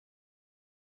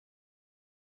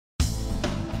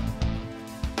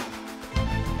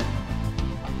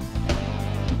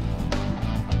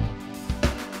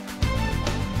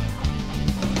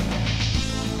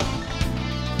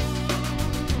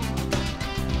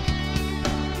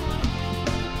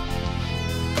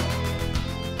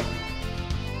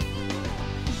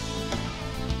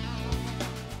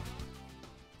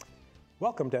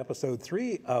Welcome to episode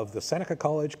 3 of the Seneca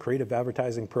College Creative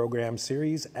Advertising Program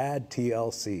series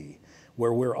AdTLC,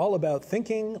 where we're all about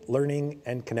thinking, learning,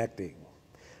 and connecting.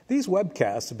 These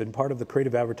webcasts have been part of the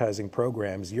Creative Advertising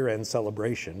Program's year-end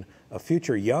celebration of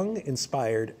future young,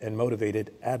 inspired, and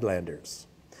motivated Adlanders.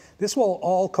 This will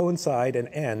all coincide and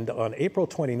end on April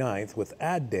 29th with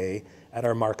Ad Day at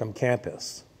our Markham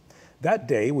campus. That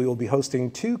day, we will be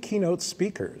hosting 2 keynote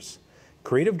speakers,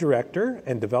 Creative Director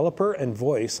and Developer and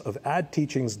Voice of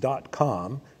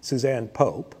AdTeachings.com, Suzanne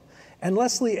Pope, and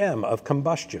Leslie M. of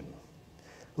Combustion.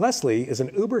 Leslie is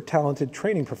an uber-talented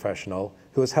training professional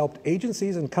who has helped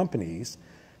agencies and companies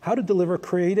how to deliver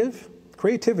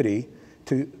creativity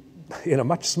in a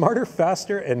much smarter,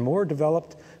 faster, and more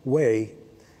developed way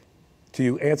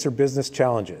to answer business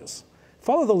challenges.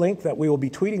 Follow the link that we will be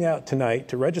tweeting out tonight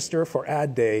to register for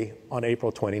Ad Day on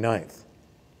April 29th.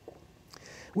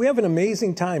 We have an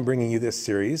amazing time bringing you this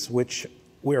series, which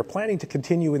we are planning to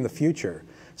continue in the future.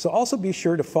 So also be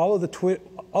sure to follow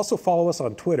us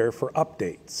on Twitter for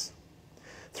updates.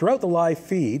 Throughout the live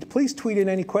feed, please tweet in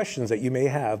any questions that you may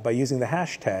have by using the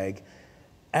hashtag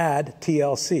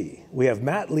AdTLC. We have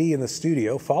Matt Lee in the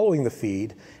studio following the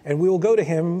feed, and we will go to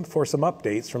him for some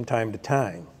updates from time to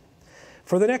time.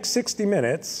 For the next 60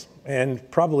 minutes,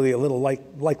 and probably a little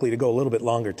likely to go a little bit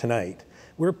longer tonight,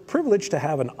 we're privileged to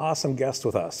have an awesome guest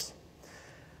with us.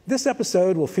 This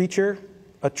episode will feature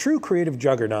a true creative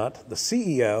juggernaut, the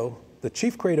CEO, the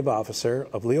Chief Creative Officer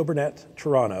of Leo Burnett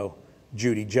Toronto,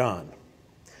 Judy John.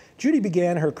 Judy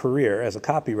began her career as a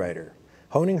copywriter,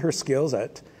 honing her skills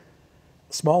at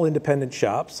small independent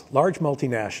shops, large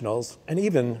multinationals, and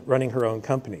even running her own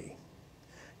company.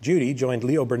 Judy joined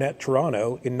Leo Burnett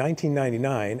Toronto in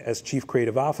 1999 as Chief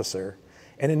Creative Officer,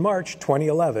 and in March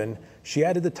 2011, she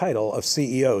added the title of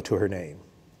CEO to her name.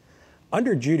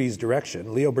 Under Judy's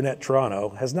direction, Leo Burnett Toronto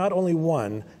has not only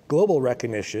won global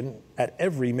recognition at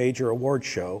every major award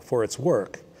show for its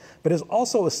work, but has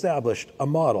also established a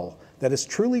model that is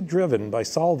truly driven by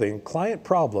solving client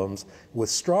problems with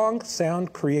strong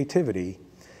sound creativity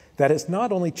that has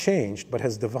not only changed, but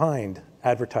has defined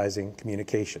advertising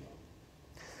communication.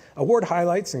 Award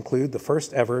highlights include the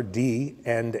first ever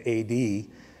D&AD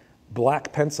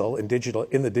Black Pencil in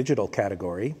the digital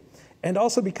category, and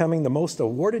also becoming the most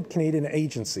awarded Canadian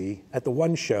agency at the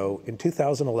One Show in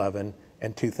 2011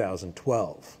 and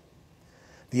 2012.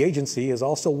 The agency has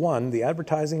also won the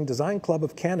Advertising Design Club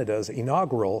of Canada's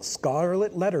inaugural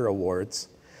Scarlet Letter Awards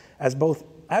as both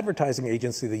Advertising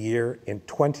Agency of the Year in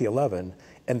 2011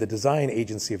 and the Design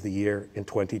Agency of the Year in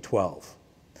 2012.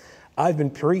 I've been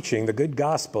preaching the good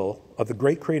gospel of the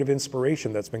great creative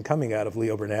inspiration that's been coming out of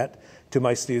Leo Burnett to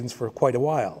my students for quite a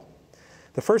while.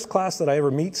 The first class that I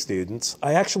ever meet students,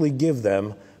 I actually give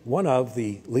them one of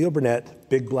the Leo Burnett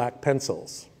Big Black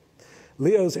Pencils.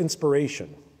 Leo's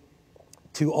inspiration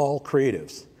to all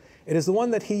creatives. It is the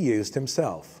one that he used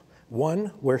himself, one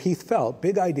where he felt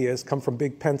big ideas come from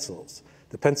big pencils.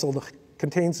 The pencil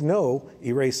contains no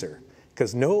eraser,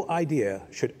 because no idea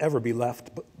should ever be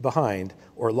left behind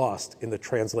or lost in the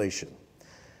translation.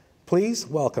 Please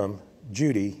welcome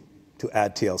Judy to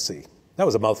AdTLC. That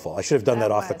was a mouthful. I should have done that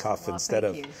off the cuff instead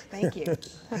of... Thank you.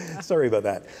 Sorry about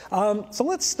that. So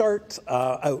let's start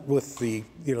out with the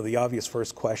obvious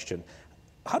first question.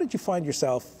 How did you find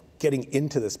yourself getting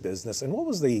into this business, and what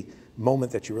was the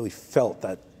moment that you really felt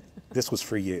that this was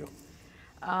for you?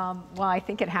 Well, I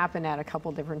think it happened at a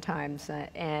couple different times,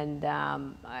 and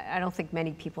I don't think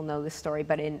many people know this story,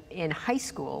 but in high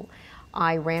school,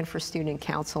 I ran for student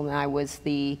council, and I was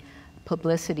the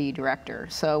publicity director.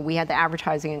 So we had the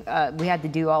advertising, we had to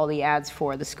do all the ads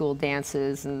for the school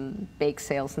dances and bake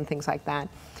sales and things like that.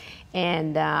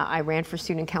 And I ran for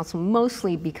student council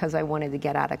mostly because I wanted to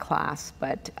get out of class,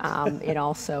 but it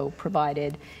also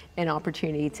provided an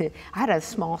opportunity I had a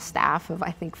small staff of I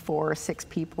think 4 or 6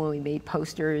 people, and we made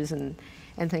posters and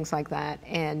things like that.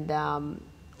 And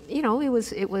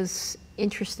it was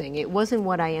interesting. It wasn't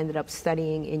what I ended up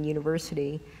studying in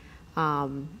university.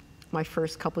 My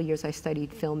first couple years I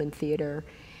studied film and theater.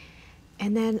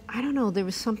 And then, I don't know, there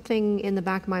was something in the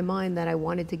back of my mind that I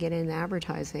wanted to get into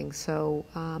advertising. So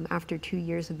after 2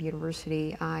 years of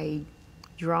university, I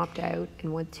dropped out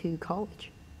and went to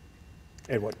college.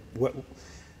 And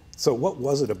so what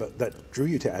was it about that drew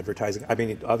you to advertising? I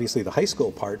mean, obviously the high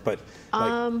school part, but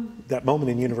that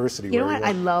moment in university where you know what?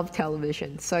 I love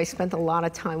television. So I spent a lot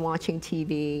of time watching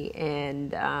TV,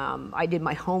 and I did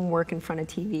my homework in front of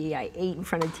TV. I ate in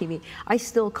front of TV. I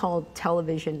still call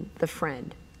television the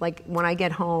friend. Like when I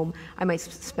get home, I might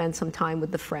spend some time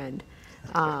with the friend.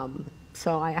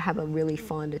 So I have a really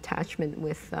fond attachment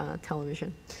with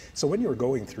television. So when you were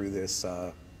going through this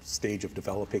stage of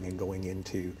developing and going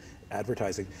into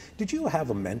advertising. Did you have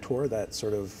a mentor that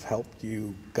sort of helped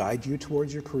you, guide you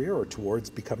towards your career or towards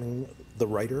becoming the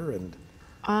writer? And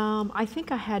I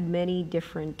think I had many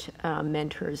different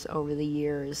mentors over the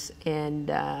years, and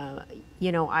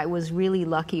you know, I was really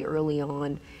lucky early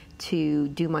on to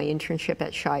do my internship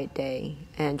at Chiat Day,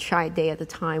 and Chiat Day at the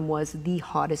time was the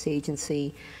hottest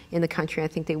agency in the country. I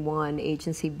think they won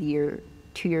Agency of the Year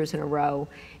 2 years in a row,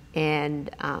 and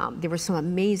there were some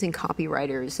amazing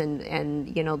copywriters,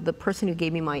 and you know, the person who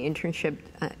gave me my internship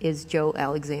is Joe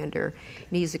Alexander,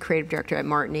 and he's the creative director at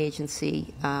Martin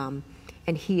Agency.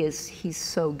 And he's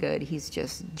so good. He's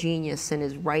just genius, and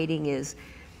his writing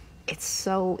it's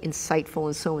so insightful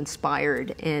and so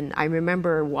inspired. And I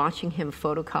remember watching him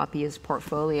photocopy his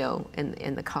portfolio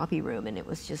in the copy room, and it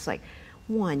was just like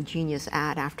one genius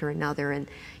ad after another, and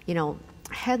you know,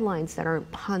 headlines that aren't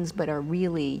puns but are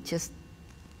really just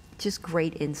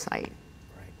great insight.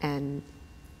 Right. And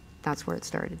that's where it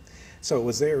started. So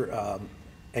was there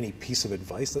any piece of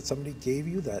advice that somebody gave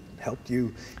you that helped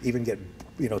you even get,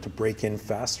 you know, to break in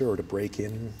faster or to break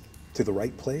in to the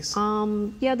right place?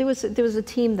 Yeah, there was a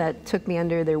team that took me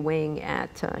under their wing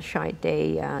at Chiat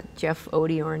Day, Jeff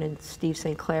Odiorn and Steve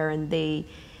St. Clair, and they,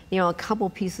 you know, a couple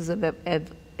pieces of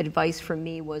advice from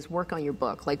me was work on your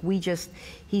book. Like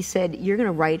he said, you're going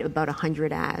to write about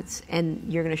 100 ads, and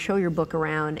you're going to show your book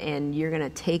around, and you're going to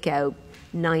take out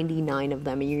 99 of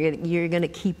them, and you're going to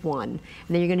keep one, and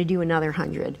then you're going to do another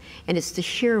 100. And it's the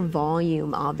sheer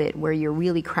volume of it where you're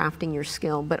really crafting your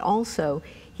skill. But also,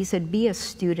 he said, be a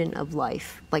student of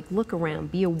life. Like, look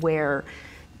around, be aware,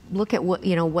 look at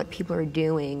what people are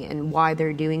doing and why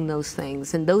they're doing those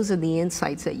things. And those are the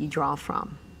insights that you draw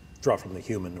from. Draw from the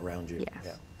human around you.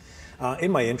 Yes. Yeah.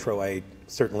 In my intro, I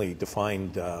certainly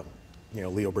defined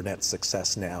Leo Burnett's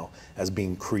success now as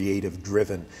being creative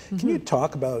driven. Mm-hmm. Can you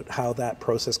talk about how that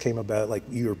process came about? Like,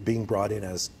 you're being brought in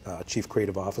as Chief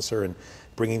Creative Officer and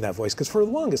bringing that voice, because for the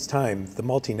longest time, the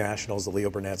multinationals, the Leo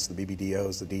Burnetts, the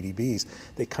BBDOs, the DDBs,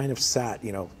 they kind of sat,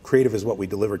 creative is what we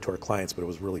delivered to our clients, but it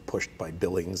was really pushed by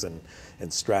billings and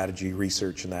strategy,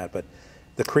 research and that. But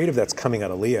the creative that's coming out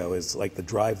of Leo is like the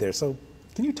drive there. So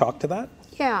can you talk to that?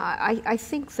 Yeah, I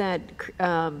think that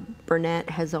Burnett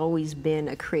has always been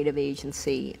a creative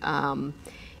agency.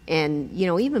 And,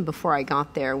 even before I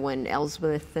got there, when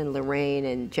Elizabeth and Lorraine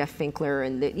and Jeff Finkler,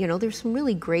 and, there's some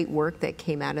really great work that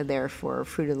came out of there for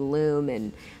Fruit of the Loom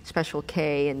and Special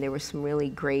K, and there were some really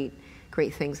great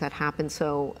things that happened.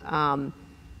 So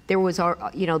there was,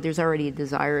 there's already a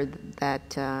desire that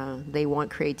they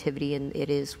want creativity, and it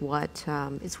is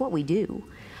it's what we do.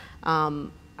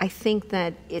 I think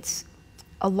that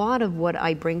a lot of what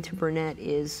I bring to Burnett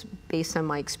is based on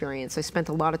my experience. I spent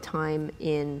a lot of time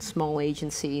in small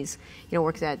agencies,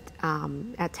 worked at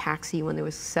Taxi when there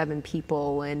was 7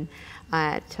 people, and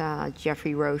at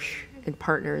Jeffrey Roche and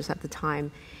Partners at the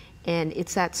time. And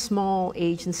it's that small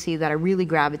agency that I really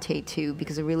gravitate to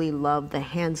because I really love the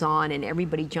hands-on, and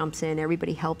everybody jumps in,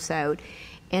 everybody helps out.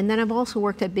 And then I've also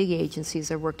worked at big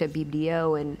agencies. I've worked at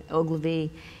BBDO and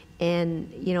Ogilvy,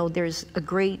 and there's a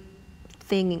great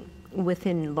thing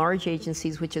within large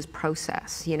agencies, which is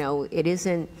process.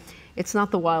 It's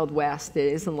not the Wild West.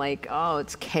 It isn't like, oh,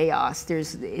 it's chaos.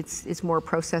 It's more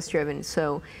process driven.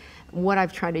 So what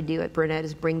I've tried to do at Burnett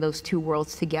is bring those two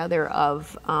worlds together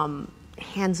of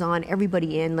hands-on,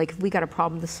 everybody in. Like, if we got a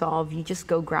problem to solve, you just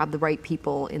go grab the right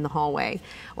people in the hallway,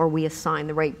 or we assign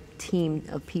the right team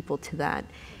of people to that.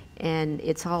 And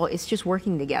it's just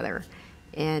working together,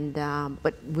 and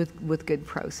but with good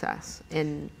process.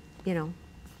 And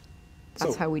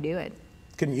that's how we do it.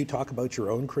 Can you talk about your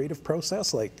own creative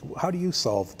process? Like, how do you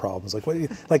solve problems? Like, what do you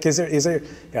like? Is there?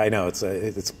 Yeah, I know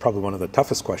it's probably one of the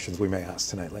toughest questions we may ask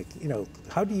tonight. Like,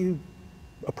 how do you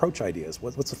approach ideas?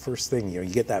 What's the first thing? You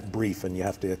get that brief, and you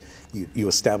have to you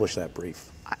establish that brief.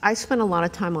 I spend a lot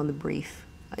of time on the brief.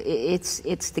 It's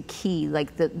the key.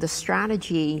 Like, the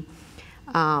strategy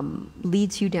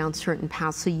leads you down certain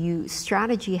paths. So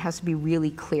strategy has to be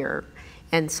really clear.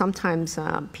 And sometimes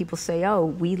people say, oh,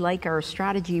 we like our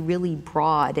strategy really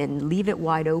broad and leave it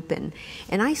wide open.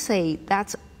 And I say,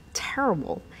 that's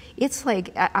terrible. It's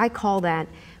like, I call that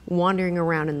wandering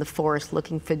around in the forest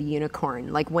looking for the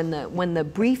unicorn. Like, when the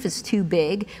brief is too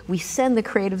big, we send the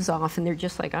creatives off, and they're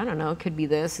just like, I don't know, it could be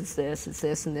this, it's this, and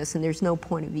this, and there's no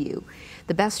point of view.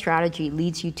 The best strategy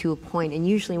leads you to a point, and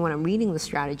usually when I'm reading the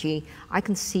strategy, I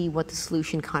can see what the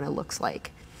solution kind of looks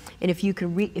like. And if you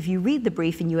read the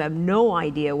brief and you have no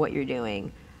idea what you're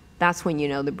doing, that's when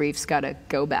the brief's got to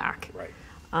go back. Right.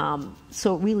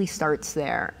 So it really starts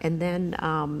there, and then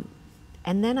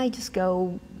And then I just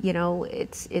go, you know,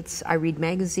 I read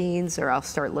magazines, or I'll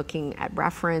start looking at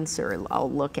reference, or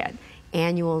I'll look at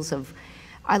annuals of,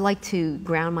 I like to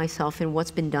ground myself in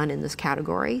what's been done in this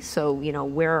category. So, you know,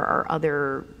 where are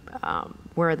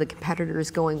the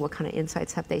competitors going? What kind of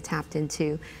insights have they tapped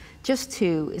into?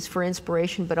 Is for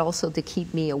inspiration, but also to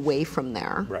keep me away from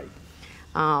there. Right.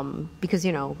 Because,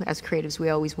 you know, as creatives, we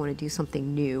always want to do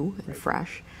something new and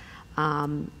fresh.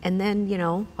 And then, you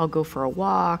know, I'll go for a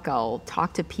walk. I'll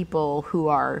talk to people who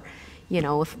are, you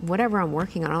know, whatever I'm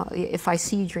working on, if I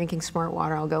see you drinking smart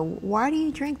water, I'll go, why do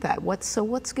you drink that?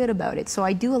 What's good about it? So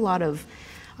I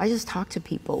just talk to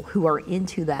people who are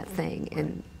into that thing,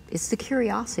 and it's the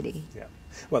curiosity. Yeah.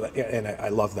 Well, and I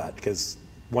love that, because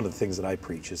one of the things that I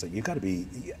preach is that you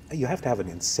have to have an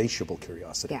insatiable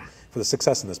curiosity for the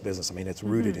success in this business. I mean, it's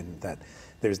rooted in that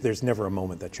there's never a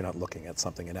moment that you're not looking at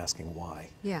something and asking why.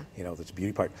 Yeah. You know, that's the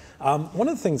beauty part. One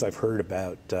of the things I've heard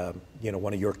about, you know,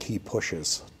 one of your key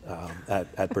pushes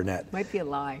at Burnett. Might be a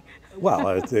lie. Well,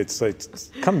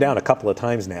 it's come down a couple of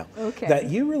times now. Okay. That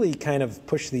you really kind of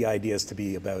push the ideas to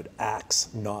be about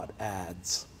acts, not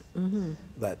ads.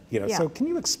 That, you know, so can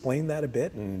you explain that a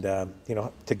bit, and you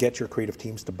know, to get your creative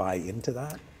teams to buy into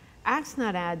that? Acts,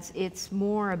 not ads. It's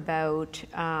more about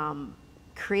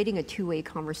creating a two-way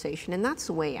conversation, and that's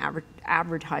the way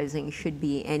advertising should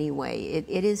be anyway.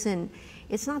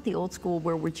 It's not the old school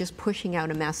where we're just pushing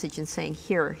out a message and saying,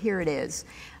 here it is.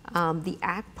 The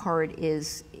act part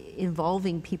is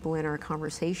involving people in our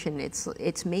conversation.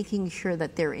 It's making sure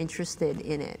that they're interested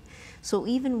in it. So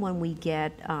even when we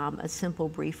get a simple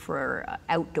brief for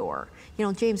outdoor, you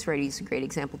know, James Reddy's a great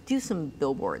example. Do some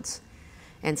billboards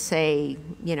and say,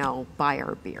 you know, buy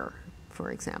our beer,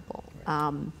 for example.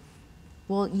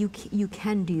 Well, you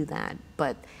can do that,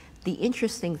 but the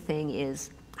interesting thing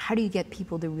is, how do you get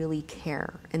people to really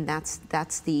care? And that's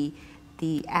the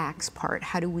acts part.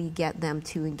 How do we get them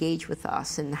to engage with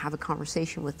us and have a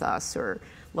conversation with us, or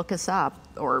look us up,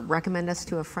 or recommend us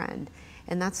to a friend?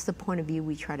 And that's the point of view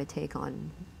we try to take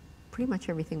on pretty much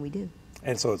everything we do.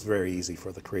 And so it's very easy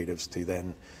for the creatives to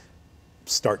then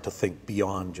start to think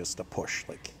beyond just a push,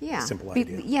 like a simple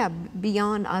idea.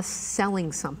 Beyond us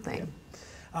selling something.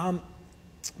 Yeah.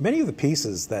 Many of the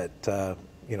pieces that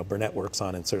you know, Burnett works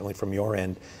on, and certainly from your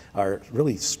end, are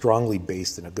really strongly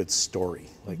based in a good story.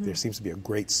 Like there seems to be a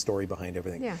great story behind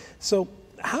everything. Yeah. So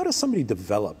how does somebody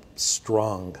develop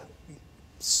strong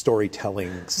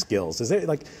storytelling skills? Is there,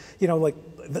 like, you know, like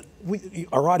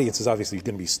our audience is obviously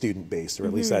going to be student based, or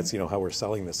at least that's, you know, how we're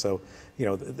selling this. So, you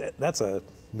know, that's a $1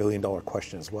 million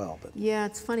question as well. But yeah,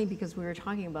 it's funny because we were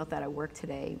talking about that at work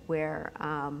today, where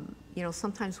you know,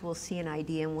 sometimes we'll see an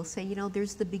idea and we'll say, you know,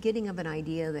 there's the beginning of an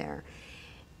idea there,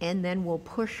 and then we'll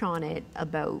push on it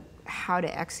about how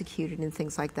to execute it and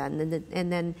things like that.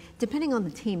 And then depending on the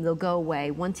team, they'll go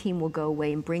away. One team will go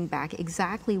away and bring back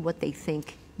exactly what they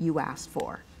think you asked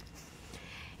for.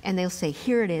 And they'll say,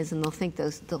 here it is, and they'll think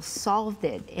they'll solved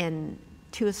it. And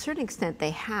to a certain extent,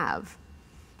 they have.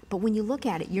 But when you look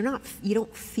at it, you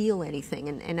don't feel anything.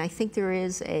 And I think there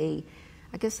is I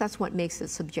guess that's what makes it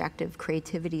subjective,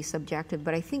 creativity subjective.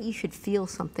 But I think you should feel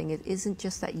something. It isn't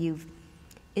just that you've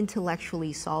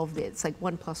intellectually solved it. It's like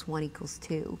 1 + 1 =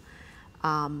 2.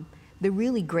 The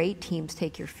really great teams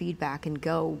take your feedback and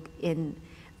go in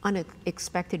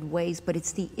unexpected ways, but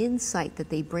it's the insight that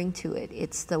they bring to it.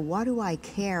 It's the, why do I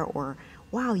care? Or,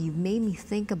 wow, you've made me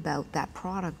think about that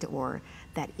product or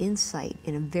that insight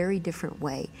in a very different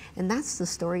way. And that's the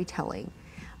storytelling.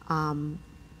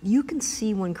 You can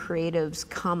see when creatives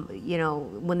come, you know,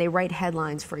 when they write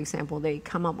headlines, for example, they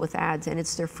come up with ads and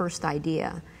it's their first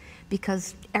idea,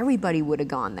 because everybody would have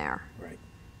gone there. Right.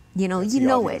 You know, That's you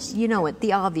know obvious. it, you know it,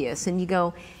 the obvious, and you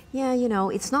go, yeah, you know,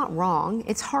 it's not wrong.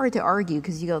 It's hard to argue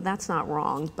because you go, that's not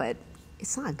wrong, but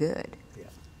it's not good. Yeah.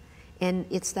 And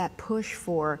it's that push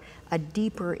for a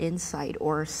deeper insight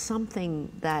or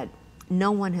something that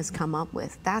no one has come up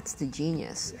with. That's the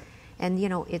genius. Yeah. And, you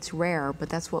know, it's rare, but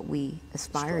that's what we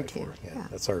aspire to. Yeah,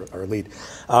 that's our lead.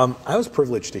 I was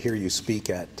privileged to hear you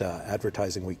speak at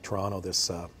Advertising Week Toronto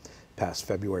this past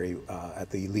February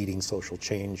at the Leading Social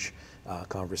Change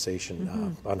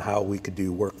conversation on how we could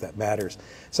do work that matters.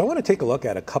 So I want to take a look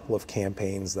at a couple of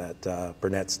campaigns that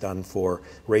Burnett's done for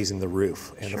raising the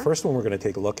roof. And the first one we're going to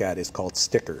take a look at is called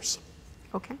Stickers.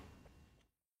 Okay.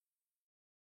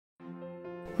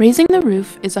 Raising the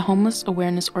Roof is a homeless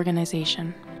awareness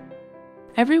organization.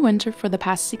 Every winter for the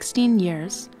past 16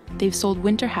 years, they've sold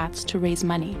winter hats to raise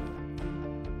money.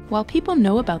 While people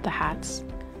know about the hats,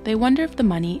 they wonder if the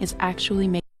money is actually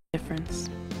making a difference.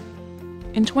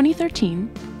 In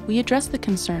 2013, we addressed the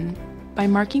concern by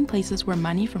marking places where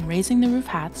money from raising the roof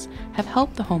hats have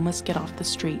helped the homeless get off the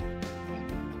street.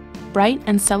 Bright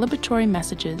and celebratory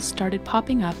messages started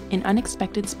popping up in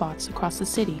unexpected spots across the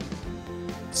city,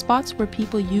 spots where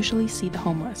people usually see the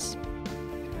homeless.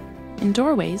 In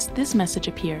doorways, this message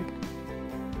appeared.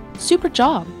 Super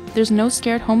job! There's no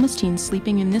scared homeless teens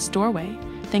sleeping in this doorway,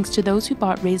 thanks to those who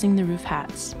bought Raising the Roof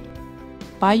hats.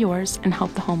 Buy yours and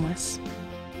help the homeless.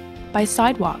 By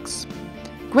sidewalks.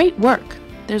 Great work!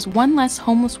 There's one less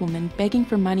homeless woman begging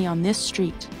for money on this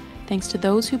street, thanks to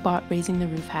those who bought Raising the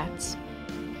Roof hats.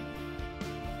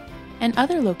 And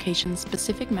other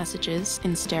location-specific messages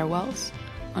in stairwells,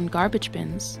 on garbage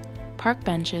bins, park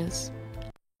benches,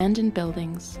 abandoned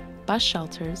buildings, bus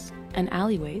shelters, and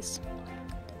alleyways.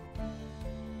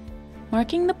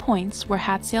 Marking the points where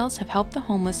hat sales have helped the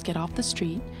homeless get off the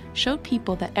street showed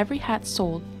people that every hat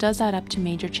sold does add up to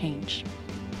major change.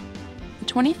 The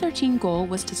 2013 goal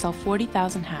was to sell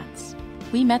 40,000 hats.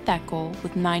 We met that goal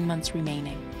with 9 months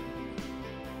remaining.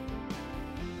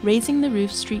 Raising the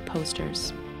Roof street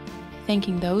posters,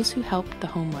 thanking those who helped the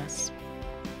homeless.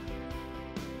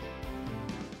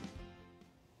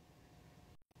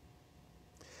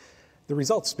 The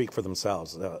results speak for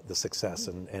themselves, the success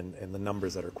and the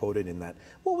numbers that are quoted in that.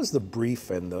 What was the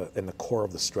brief and the core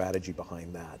of the strategy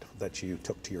behind that you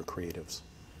took to your creatives?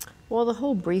 Well, the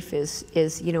whole brief is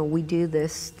we do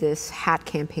this hat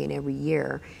campaign every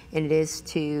year, and it is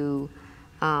to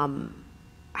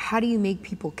how do you make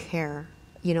people care?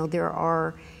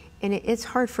 It's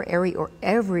hard for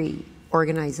every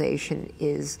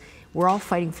organization. We're all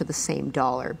fighting for the same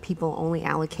dollar. People only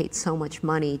allocate so much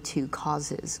money to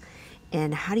causes.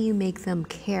 And how do you make them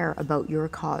care about your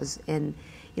cause? And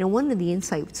one of the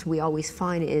insights we always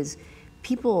find is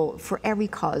people, for every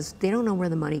cause, they don't know where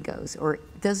the money goes, or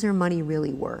does their money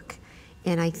really work?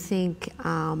 And I think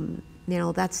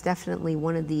that's definitely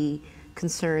one of the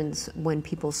concerns when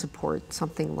people support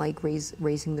something like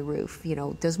Raising the Roof.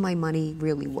 Does my money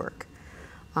really work?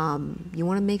 You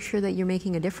want to make sure that you're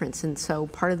making a difference, and so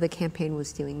part of the campaign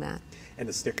was doing that. And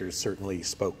the stickers certainly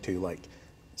spoke to, like,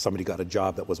 somebody got a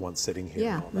job that was once sitting here,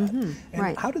 yeah, and all that. Mm-hmm, and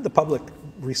right. How did the public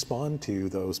respond to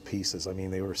those pieces? I mean,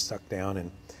 they were stuck down,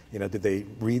 and did they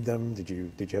read them? Did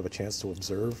you have a chance to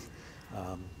observe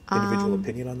individual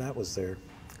opinion on that? Was there?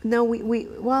 No,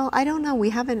 well, I don't know.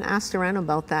 We haven't asked around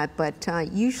about that, but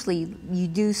usually you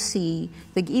do see,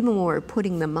 like, even when we're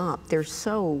putting them up, they're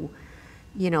so,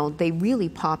 they really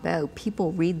pop out.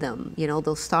 People read them,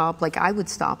 they'll stop. Like, I would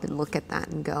stop and look at that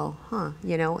and go, huh,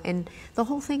 and the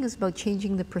whole thing is about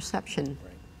changing the perception.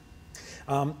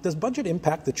 Right. Does budget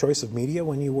impact the choice of media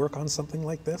when you work on something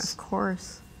like this? Of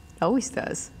course. Always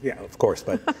does. Yeah, of course,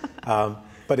 but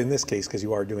but in this case, because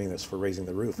you are doing this for Raising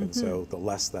the Roof, and so the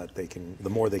less that the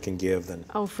more they can give, then.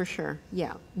 Oh, for sure.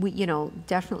 Yeah, we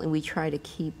definitely we try to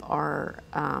keep our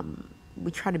we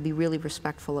try to be really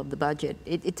respectful of the budget.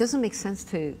 It doesn't make sense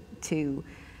to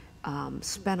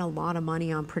spend a lot of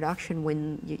money on production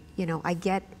when I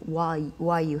get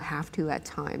why you have to at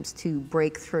times to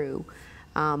break through,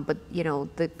 but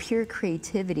the pure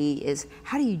creativity is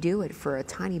how do you do it for a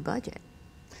tiny budget?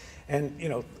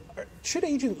 And should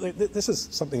this is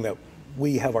something that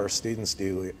we have our students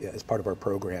do as part of our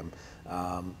program.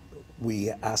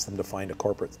 We ask them to find a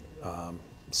corporate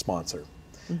sponsor.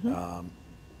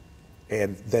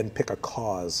 And then pick a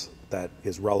cause that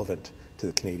is relevant to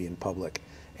the Canadian public.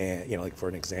 And, like for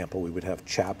an example, we would have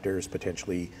chapters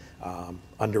potentially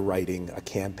underwriting a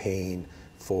campaign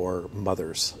for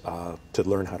mothers to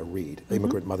learn how to read,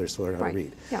 immigrant mothers to learn how to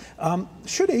read. Yeah.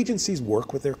 Should agencies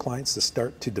work with their clients to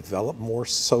start to develop more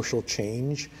social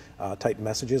change type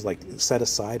messages, like set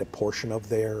aside a portion of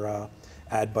their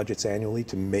ad budgets annually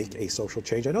to make a social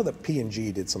change? I know that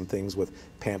P&G did some things with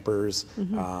Pampers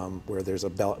where there's a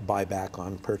buyback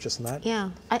on purchase and that. Yeah,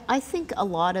 I think a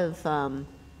lot of,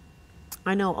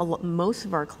 most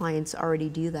of our clients already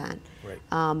do that.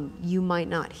 Right. You might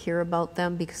not hear about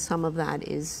them because some of that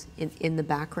is in the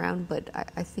background, but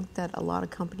I think that a lot of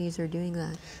companies are doing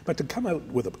that. But to come out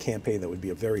with a campaign that would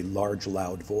be a very large,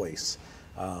 loud voice,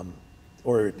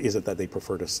 or is it that they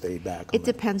prefer to stay back? It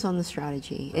depends on the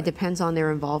strategy. Right. It depends on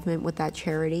their involvement with that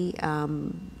charity.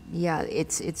 Yeah,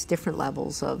 it's different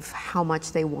levels of how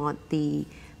much they want the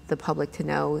public to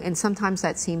know, and sometimes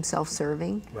that seems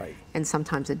self-serving, right? And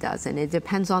sometimes it doesn't. It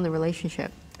depends on the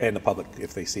relationship. And the public,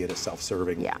 if they see it as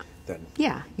self-serving, then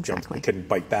exactly, can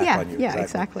bite back on you. Yeah,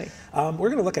 exactly. We're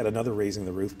going to look at another Raising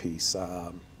the Roof piece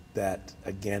that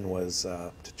again was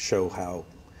to show how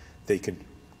they could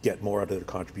get more out of their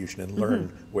contribution and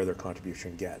learn where their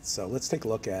contribution gets. So let's take a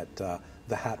look at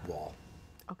the hat wall.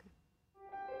 Okay.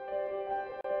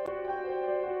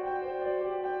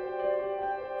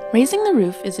 Raising the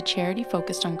Roof is a charity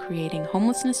focused on creating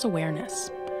homelessness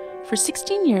awareness. For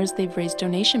 16 years, they've raised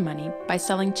donation money by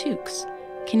selling toques,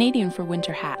 Canadian for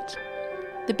winter hat.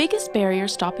 The biggest barrier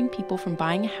stopping people from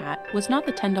buying a hat was not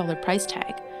the $10 price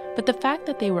tag, but the fact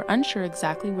that they were unsure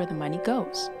exactly where the money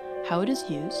goes, how it is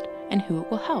used, and who it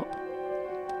will help.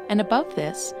 And above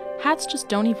this, hats just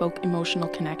don't evoke emotional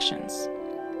connections.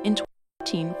 In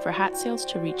 2018, for hat sales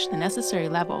to reach the necessary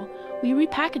level, we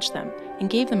repackaged them and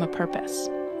gave them a purpose.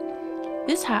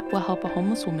 This hat will help a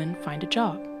homeless woman find a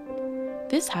job.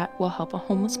 This hat will help a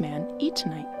homeless man eat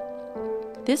tonight.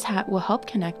 This hat will help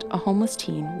connect a homeless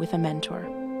teen with a mentor,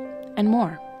 and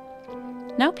more.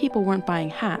 Now people weren't buying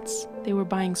hats, they were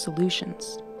buying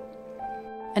solutions.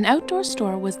 An outdoor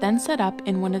store was then set up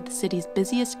in one of the city's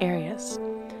busiest areas.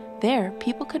 There,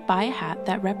 people could buy a hat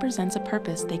that represents a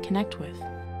purpose they connect with,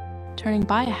 turning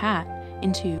buy a hat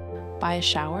into buy a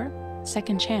shower,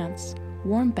 second chance,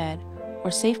 warm bed, or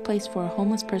safe place for a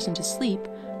homeless person to sleep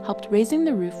helped Raising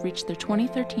the Roof reach their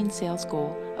 2013 sales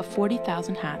goal of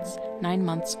 40,000 hats 9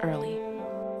 months early.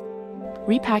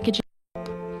 Repackaging,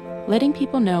 letting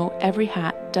people know every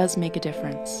hat does make a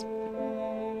difference.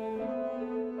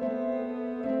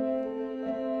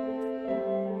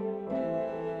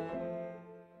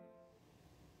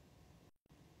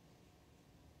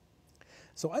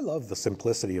 So I love the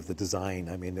simplicity of the design.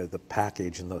 I mean, the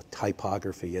package and the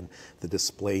typography and the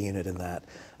display in it and that.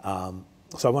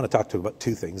 So I want to talk to you about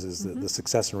two things, is the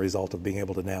success and result of being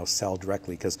able to now sell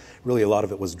directly, because really a lot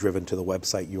of it was driven to the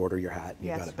website. You order your hat and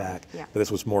you got it back. Yeah. But this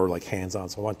was more like hands-on,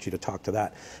 so I want you to talk to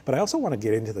that. But I also want to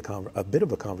get into a bit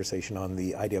of a conversation on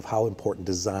the idea of how important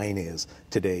design is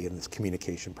today in this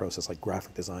communication process, like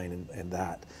graphic design and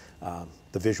that,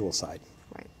 the visual side.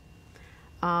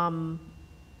 Right.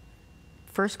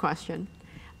 First question,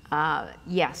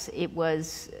 yes, it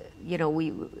was,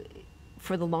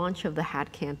 for the launch of the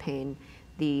hat campaign,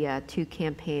 the two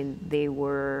campaign, they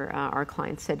were, our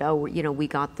clients said, oh, we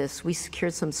got this, we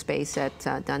secured some space at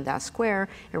Dundas Square,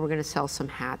 and we're going to sell some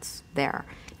hats there.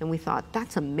 And we thought,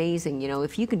 that's amazing,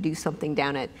 if you can do something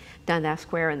down at Dundas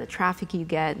Square and the traffic you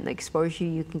get and the exposure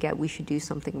you can get, we should do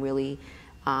something really,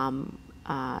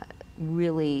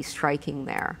 really striking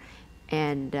there.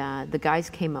 And the guys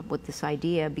came up with this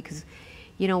idea because,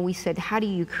 we said, how do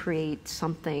you create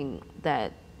something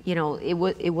that,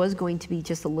 it was going to be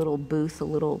just a little booth, a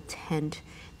little tent,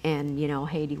 and,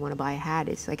 hey, do you want to buy a hat?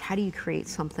 It's like, how do you create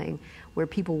something where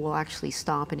people will actually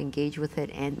stop and engage with it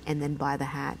and then buy the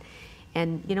hat?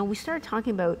 And, we started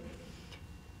talking about,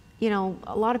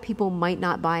 a lot of people might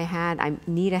not buy a hat. I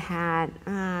need a hat.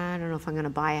 I don't know if I'm going to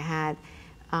buy a hat.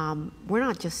 We're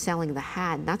not just selling the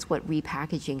hat, and that's what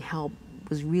repackaging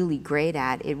was really great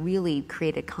at. It really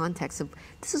created context of,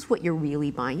 this is what you're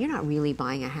really buying. You're not really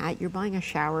buying a hat, you're buying a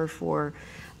shower for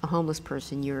a homeless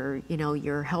person.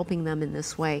 You're helping them in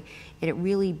this way. And it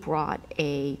really brought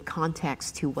a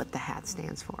context to what the hat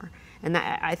stands for. And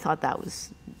I thought that was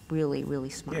really,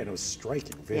 really smart. Yeah, and it was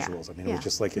striking visuals. Yeah. I mean, it was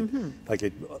just like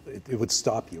it would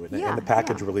stop you, and the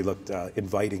package really looked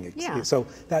inviting. Yeah. So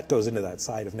that goes into that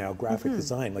side of now graphic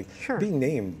design, like being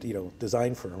named,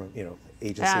 design firm,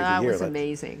 agency of the year. That was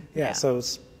amazing. Yeah. So,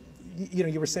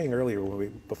 you were saying earlier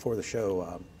before the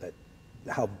show that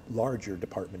how large your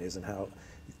department is and how,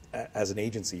 as an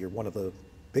agency, you're one of the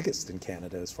biggest in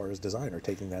Canada as far as design, or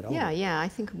taking that on. Yeah, I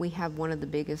think we have one of the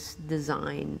biggest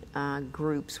design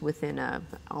groups within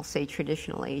I'll say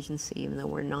traditional agency, even though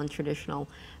we're non-traditional.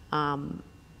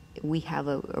 We have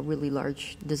a really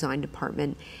large design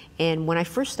department. And when I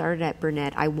first started at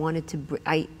Burnett, I wanted to,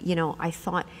 I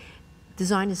thought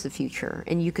design is the future,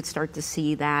 and you could start to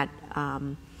see that,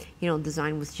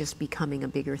 design was just becoming a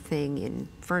bigger thing in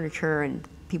furniture, and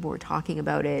people were talking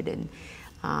about it, and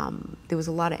there was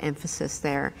a lot of emphasis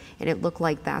there, and it looked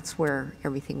like that's where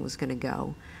everything was going to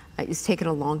go. It's taken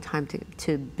a long time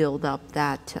to build up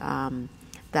that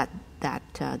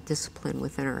discipline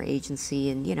within our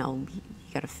agency, and you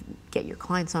got to get your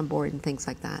clients on board and things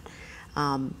like that.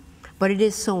 But it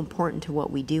is so important to what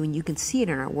we do, and you can see it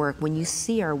in our work. When you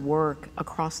see our work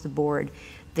across the board,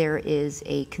 there is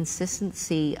a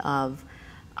consistency of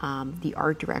the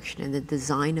art direction and the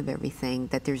design of everything,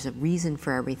 that there's a reason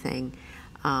for everything.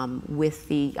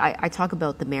 I talk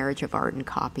about the marriage of art and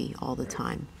copy all the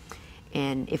time.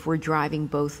 And if we're driving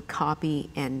both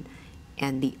copy and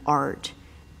the art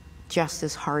just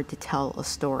as hard to tell a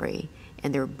story,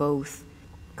 and they're both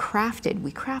crafted,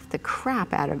 we craft the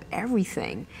crap out of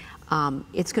everything,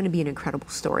 it's going to be an incredible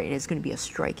story, and it's going to be a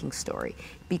striking story,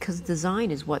 because design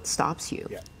is what stops you.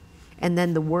 Yeah. And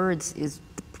then the words is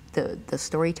the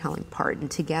storytelling part,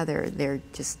 and together they're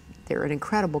they're an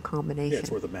incredible combination. Yeah,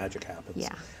 it's where the magic happens.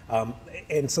 Yeah.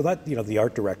 And so that, the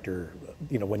art director,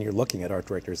 when you're looking at art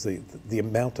directors, the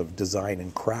amount of design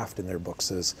and craft in their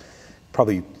books is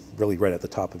probably really right at the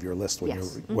top of your list when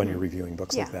Yes. when you're reviewing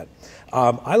books like Yeah.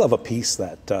 that. I love a piece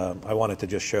that I wanted to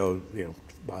just show,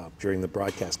 during the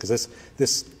broadcast, because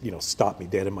this stopped me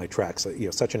dead in my tracks.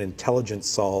 Such an intelligent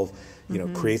solve,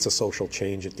 creates a social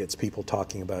change. It gets people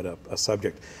talking about a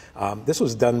subject. This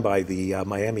was done by the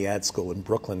Miami Ad School in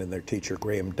Brooklyn and their teacher,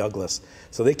 Graham Douglas.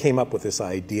 So they came up with this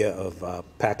idea of a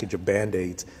package of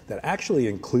Band-Aids that actually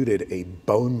included a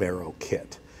bone marrow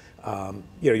kit.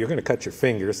 You're going to cut your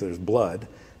fingers, so there's blood.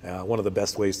 One of the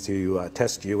best ways to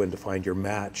test you and to find your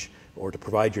match or to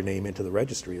provide your name into the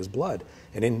registry is blood.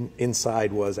 And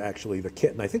inside was actually the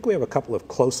kit. And I think we have a couple of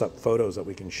close-up photos that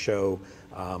we can show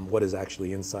what is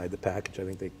actually inside the package. I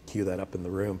think they cue that up in the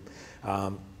room.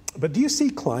 But do you see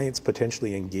clients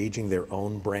potentially engaging their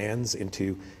own brands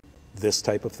into this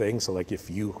type of thing? So like if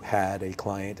you had a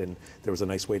client and there was a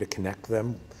nice way to connect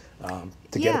them,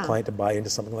 to get a client to buy into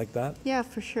something like that? Yeah,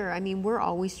 for sure. I mean, we're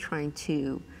always trying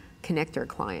to connect our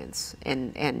clients.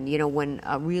 And when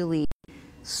a really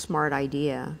smart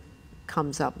idea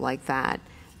comes up like that,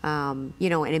 and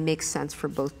it makes sense for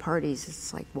both parties,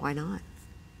 it's like, why not?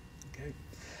 Okay.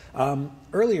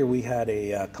 Earlier we had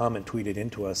a comment tweeted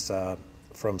into us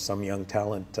from some young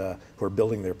talent who are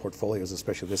building their portfolios,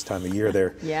 especially this time of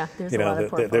year. Yeah, there's a lot of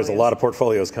portfolios. There's a lot of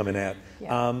portfolios coming at.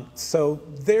 Yeah. So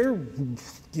they're,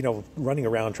 running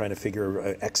around trying to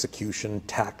figure execution,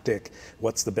 tactic,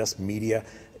 what's the best media.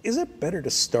 Is it better to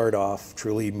start off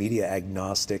truly media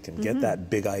agnostic and get that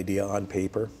big idea on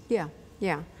paper? Yeah.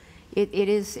 It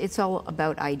is. It's all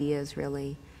about ideas,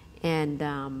 really. And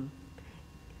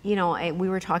we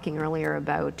were talking earlier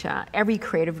about every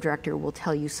creative director will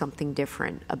tell you something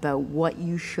different about what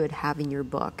you should have in your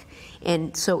book,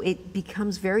 and so it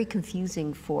becomes very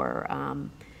confusing for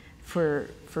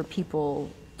people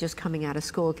just coming out of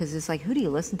school, because it's like, who do you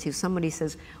listen to? Somebody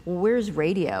says, well, where's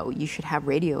radio? You should have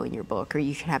radio in your book, or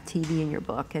you should have TV in your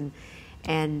book, and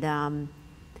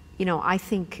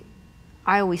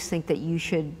I always think that you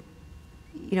should,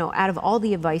 out of all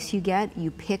the advice you get,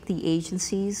 you pick the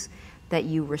agencies that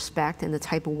you respect and the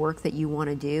type of work that you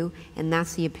want to do, and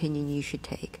that's the opinion you should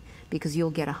take, because you'll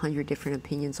get 100 different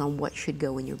opinions on what should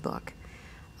go in your book.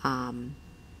 I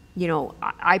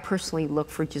personally look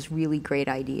for just really great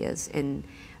ideas, and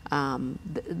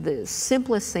the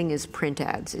simplest thing is print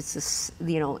ads. It's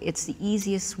it's the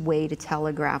easiest way to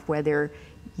telegraph whether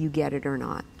you get it or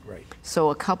not. Right.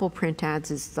 So a couple print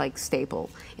ads is like staple,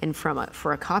 and for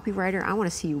a copywriter, I want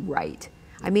to see you write.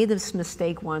 I made this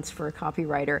mistake once for a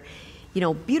copywriter.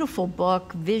 Beautiful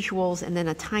book, visuals, and then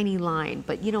a tiny line,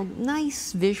 but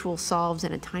nice visual solves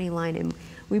and a tiny line. And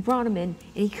we brought him in,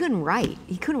 and he couldn't write.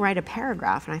 He couldn't write a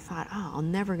paragraph, and I thought, oh, I'm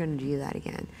never going to do that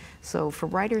again. So for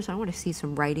writers, I want to see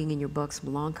some writing in your book,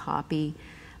 some long copy.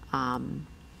 And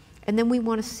then we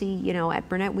want to see, at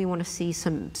Burnett, we want to see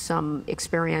some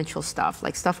experiential stuff,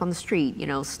 like stuff on the street,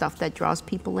 stuff that draws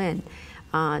people in.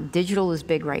 Digital is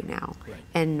big right now, right.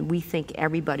 And we think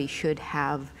everybody should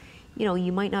have,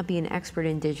 you might not be an expert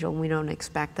in digital, and we don't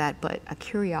expect that, but a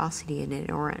curiosity in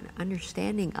it, or an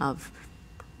understanding of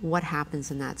what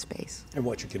happens in that space. And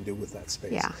what you can do with that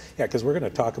space. Yeah. Yeah, because we're going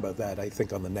to talk about that, I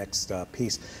think, on the next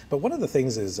piece. But one of the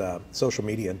things is social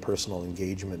media and personal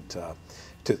engagement.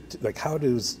 Like, how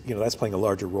does, that's playing a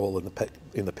larger role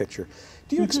in the picture.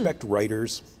 Do you expect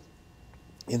writers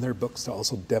in their books to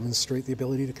also demonstrate the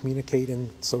ability to communicate in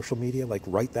social media, like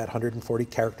write that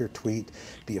 140-character tweet,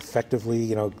 be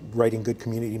effectively, writing good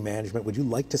community management? Would you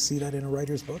like to see that in a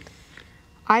writer's book?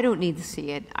 I don't need to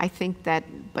see it. I think that,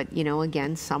 but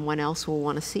again, someone else will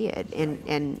want to see it.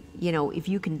 And if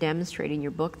you can demonstrate in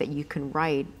your book that you can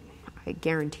write, I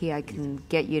guarantee I can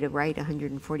get you to write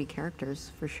 140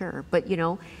 characters for sure. But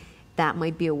that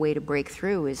might be a way to break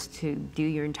through, is to do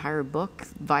your entire book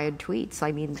via tweets.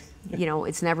 I mean,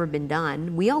 it's never been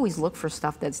done. We always look for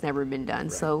stuff that's never been done,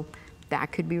 right. So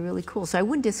that could be really cool. So I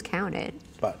wouldn't discount it.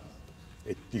 But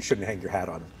you shouldn't hang your hat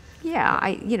on. Yeah,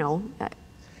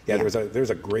 Yeah, there's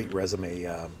a great resume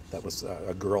that was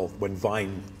a girl when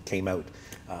Vine came out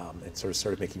and sort of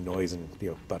started making noise, and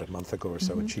about a month ago or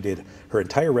so, and she did her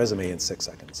entire resume in 6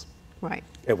 seconds. Right.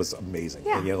 It was amazing.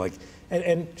 Yeah. And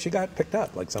and she got picked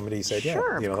up. Like somebody said,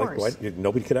 sure, yeah, like what?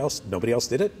 Nobody else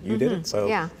did it. You did it. So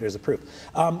there's the proof.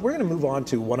 We're going to move on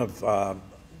to one of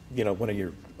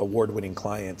your award-winning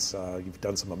clients. You've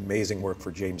done some amazing work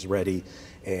for James Reddy,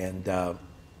 and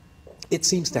it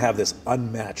seems to have this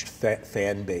unmatched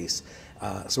fan base.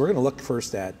 So we're going to look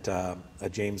first at a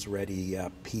James Reddy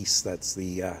piece that's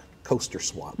the coaster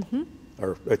swap.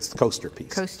 Or it's the coaster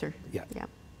piece. Coaster. Yeah. Yeah.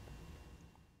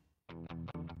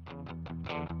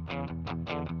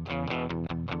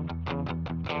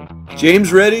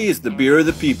 James Ready is the beer of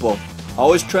the people,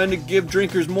 always trying to give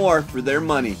drinkers more for their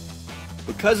money.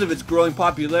 Because of its growing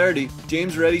popularity,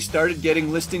 James Ready started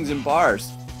getting listings in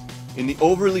bars. In the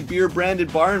overly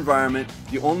beer-branded bar environment,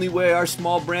 the only way our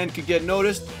small brand could get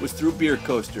noticed was through beer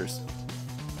coasters.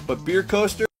 But beer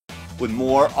coasters with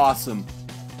more awesome.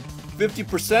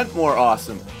 50% more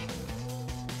awesome.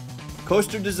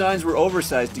 Coaster designs were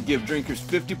oversized to give drinkers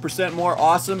 50% more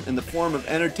awesome in the form of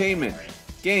entertainment,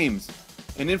 games,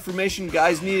 and information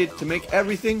guys needed to make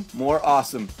everything more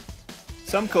awesome.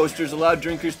 Some coasters allowed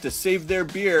drinkers to save their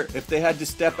beer if they had to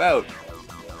step out.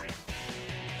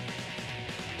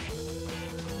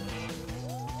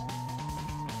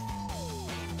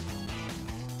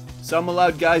 Some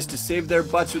allowed guys to save their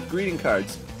butts with greeting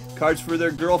cards, cards for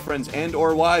their girlfriends and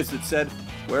or wives that said,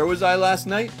 "Where was I last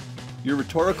night? Your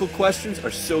rhetorical questions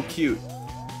are so cute."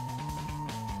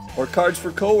 Or cards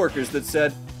for coworkers that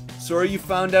said, "Sorry you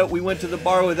found out we went to the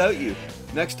bar without you.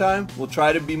 Next time, we'll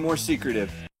try to be more secretive."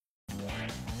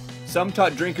 Some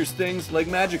taught drinkers things like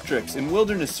magic tricks and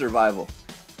wilderness survival.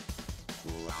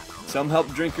 Some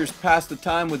helped drinkers pass the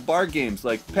time with bar games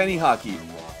like penny hockey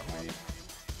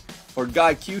or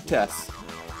Guy Q tests.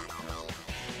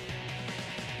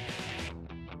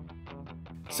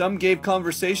 Some gave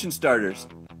conversation starters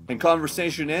and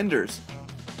conversation enders,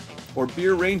 or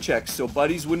beer rain checks so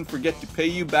buddies wouldn't forget to pay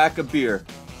you back a beer.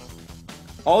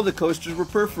 All the coasters were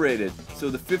perforated, so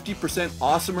the 50%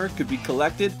 awesomer could be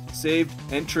collected, saved,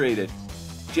 and traded.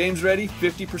 James Ready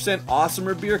 50%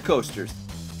 awesomer beer coasters,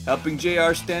 helping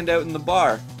JR stand out in the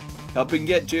bar, helping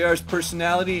get JR's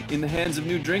personality in the hands of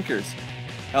new drinkers,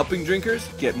 helping drinkers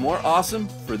get more awesome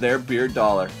for their beer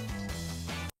dollar.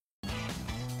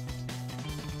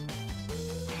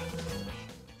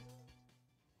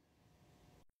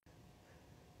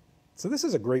 So this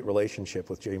is a great relationship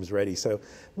with James Ready. So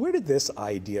where did this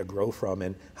idea grow from,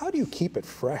 and how do you keep it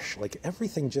fresh? Like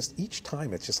everything, just each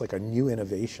time, it's just like a new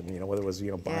innovation. You know, whether it was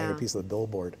buying a piece of the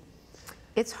billboard.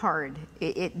 It's hard.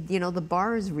 The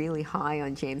bar is really high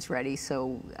on James Ready,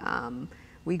 so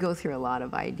we go through a lot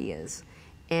of ideas.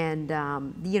 And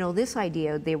this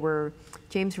idea,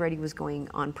 James Ready was going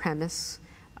on premise.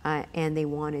 And they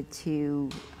wanted to,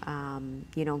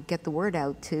 get the word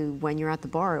out to when you're at the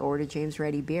bar, order James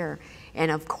Ready beer.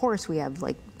 And of course, we have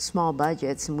like small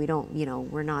budgets, and we don't,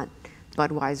 we're not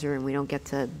Budweiser, and we don't get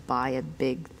to buy a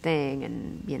big thing,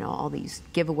 and all these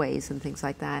giveaways and things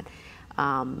like that.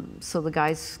 So the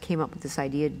guys came up with this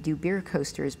idea to do beer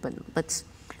coasters, but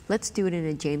let's do it in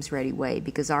a James Ready way,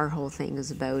 because our whole thing is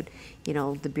about,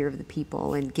 the beer of the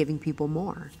people and giving people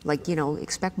more. Like,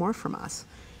 expect more from us.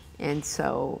 And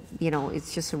so,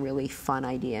 it's just a really fun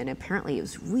idea, and apparently it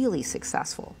was really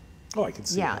successful. Oh, I can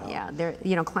see how.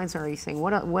 Yeah. Clients are already saying,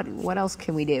 what else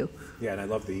can we do? Yeah, and I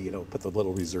love the, put the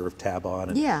little reserve tab on,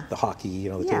 and the hockey,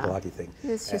 the table hockey thing.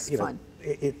 It's just fun.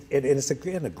 And it's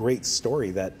again a great story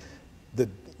that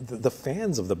the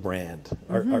fans of the brand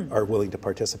are willing to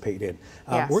participate in.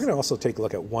 Yes. We're going to also take a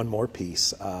look at one more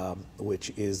piece,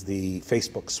 which is the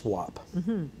Facebook swap.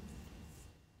 Mm-hmm.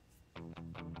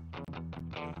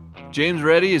 James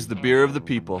Ready is the beer of the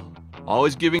people,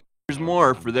 always giving drinkers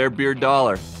more for their beer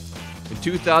dollar. In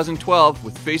 2012,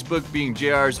 with Facebook being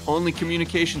JR's only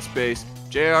communication space,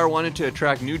 JR wanted to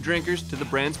attract new drinkers to the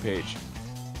brand's page.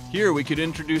 Here we could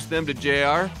introduce them to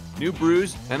JR, new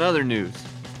brews, and other news.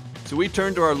 So we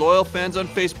turned to our loyal fans on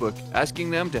Facebook, asking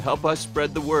them to help us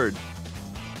spread the word.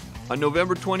 On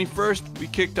November 21st, we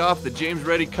kicked off the James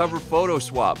Ready cover photo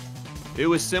swap. It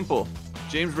was simple.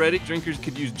 James Ready drinkers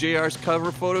could use JR's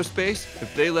cover photo space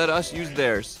if they let us use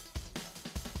theirs.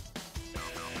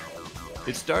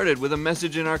 It started with a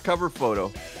message in our cover photo.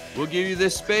 "We'll give you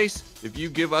this space if you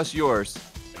give us yours."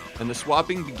 And the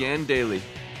swapping began daily.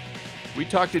 We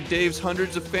talked to Dave's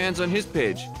hundreds of fans on his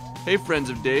page. "Hey friends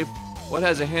of Dave, what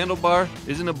has a handlebar,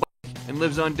 isn't a bike, and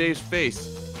lives on Dave's face?"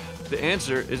 The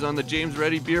answer is on the James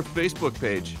Ready Beer Facebook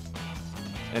page.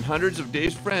 And hundreds of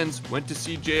Dave's friends went to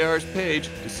see JR's page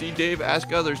to see Dave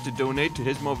ask others to donate to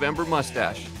his Movember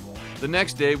mustache. The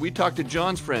next day, we talked to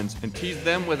John's friends and teased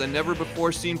them with a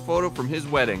never-before-seen photo from his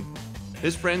wedding.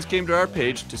 His friends came to our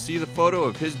page to see the photo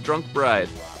of his drunk bride.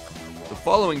 The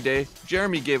following day,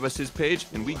 Jeremy gave us his page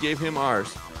and we gave him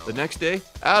ours. The next day,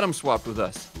 Adam swapped with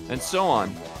us, and so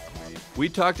on. We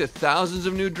talked to thousands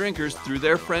of new drinkers through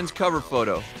their friend's cover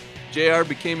photo. JR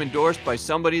became endorsed by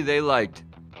somebody they liked.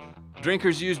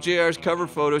 Drinkers use JR's cover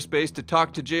photo space to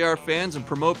talk to JR fans and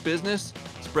promote business,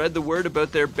 spread the word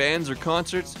about their bands or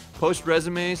concerts, post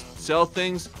resumes, sell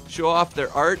things, show off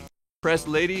their art, impress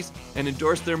ladies, and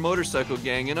endorse their motorcycle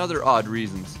gang and other odd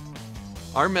reasons.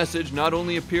 Our message not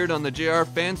only appeared on the JR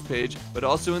fans page, but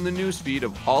also in the newsfeed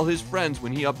of all his friends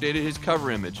when he updated his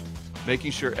cover image, making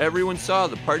sure everyone saw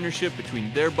the partnership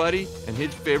between their buddy and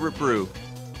his favorite brew.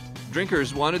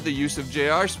 Drinkers wanted the use of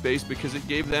JR space because it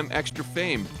gave them extra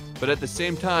fame, but at the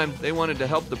same time, they wanted to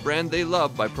help the brand they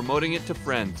love by promoting it to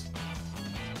friends.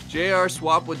 JR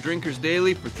swapped with drinkers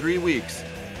daily for 3 weeks.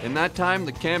 In that time,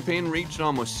 the campaign reached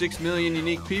almost 6 million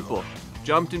unique people,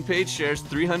 jumped in page shares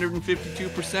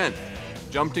 352%,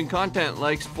 jumped in content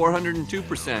likes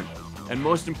 402%, and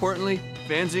most importantly,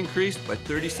 fans increased by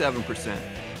 37%.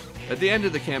 At the end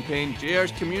of the campaign,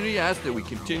 JR's community asked that we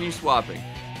continue swapping,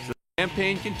 so the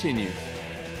campaign continues.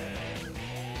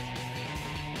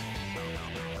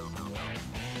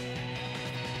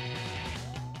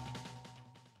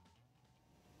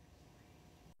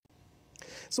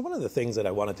 So one of the things that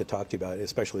I wanted to talk to you about,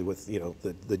 especially with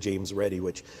the James Ready,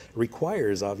 which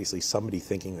requires obviously somebody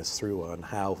thinking this through on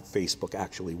how Facebook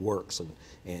actually works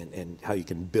and how you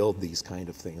can build these kind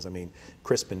of things. I mean,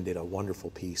 Crispin did a wonderful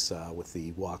piece with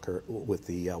the Whopper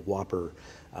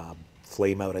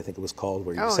Flame Out, I think it was called,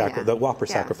 where you the Whopper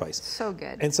sacrifice. So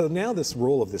good. And so now this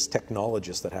role of this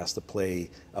technologist that has to play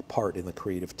a part in the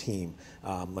creative team,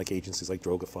 like agencies like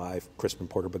Droga 5, Crispin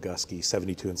Porter Boguski,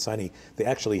 72 and Sunny, they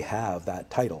actually have that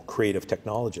title, creative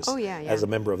technologist, as a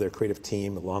member of their creative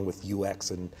team, along with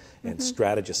UX and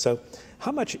strategist. So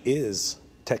how much is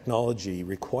technology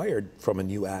required from a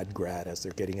new ad grad as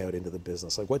they're getting out into the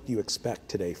business? Like, what do you expect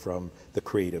today from the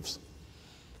creatives?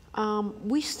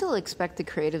 We still expect the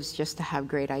creatives just to have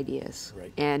great ideas.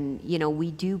 Right. And,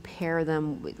 we do pair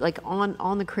them, like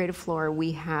on the creative floor,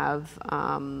 we have,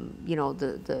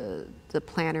 the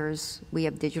planners, we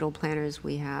have digital planners,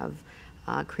 we have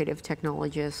creative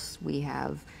technologists, we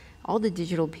have all the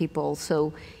digital people.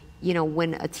 So,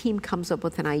 when a team comes up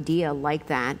with an idea like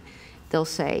that, they'll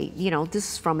say,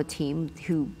 this is from a team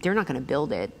who, they're not going to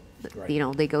build it.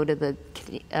 Right. They go to the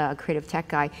creative tech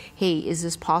guy, hey, is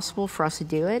this possible for us to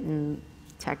do it? And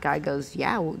tech guy goes,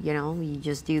 yeah, well, you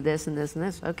just do this and this and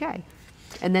this. Okay.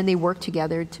 And then they work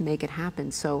together to make it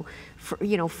happen. So,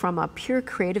 from a pure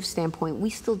creative standpoint, we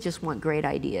still just want great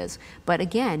ideas. But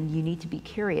again, you need to be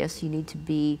curious. You need to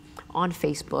be on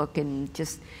Facebook and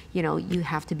just, you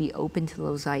have to be open to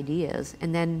those ideas.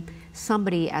 And then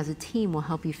somebody as a team will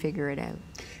help you figure it out.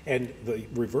 And the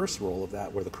reverse role of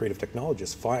that, where the creative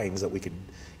technologist finds that we could,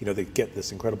 they get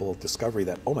this incredible discovery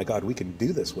that, oh my God, we can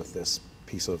do this with this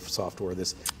piece of software,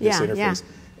 this interface,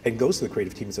 and goes to the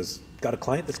creative team and says, got a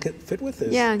client that's fit with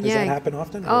this? Does that happen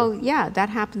often? Oh, yeah, that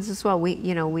happens as well.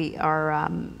 We our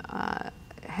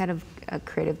head of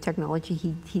creative technology,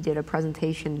 he did a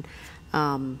presentation,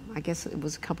 I guess it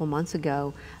was a couple months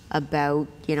ago, about,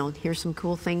 here's some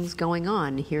cool things going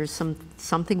on. Here's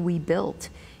something we built.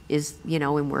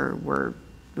 And we're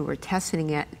testing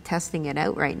it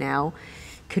out right now.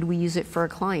 Could we use it for a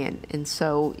client? And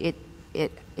so it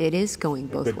is going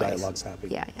both ways. Good dialogue's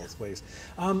happening both ways.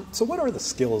 So what are the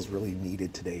skills really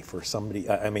needed today for somebody?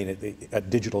 A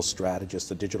digital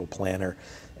strategist, a digital planner,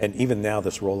 and even now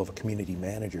this role of a community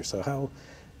manager. So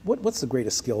what's the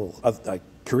greatest skill?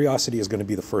 Curiosity is going to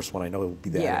be the first one. I know it will be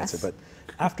the answer, but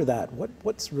after that,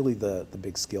 what's really the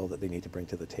big skill that they need to bring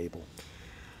to the table?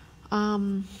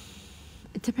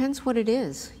 It depends what it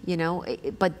is,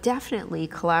 but definitely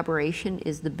collaboration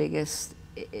is the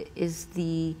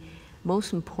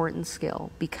most important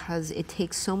skill, because it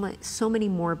takes so many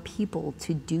more people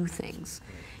to do things.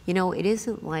 It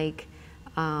isn't like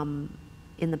in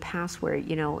the past where,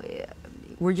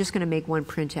 we're just going to make one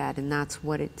print ad and that's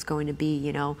what it's going to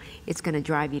be, it's going to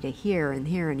drive you to here and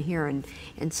here and here. And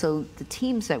so the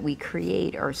teams that we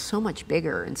create are so much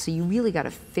bigger. And so you really got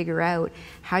to figure out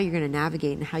how you're going to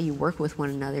navigate and how you work with one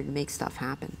another to make stuff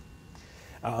happen.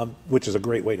 Which is a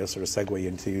great way to sort of segue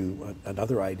into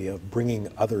another idea of bringing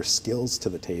other skills to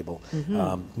the table,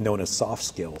 known as soft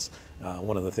skills.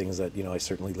 One of the things that I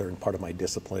certainly learned, part of my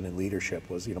discipline and leadership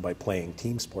was by playing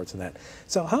team sports and that.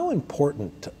 So how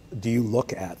important do you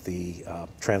look at the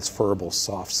transferable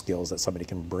soft skills that somebody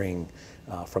can bring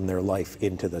from their life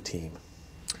into the team?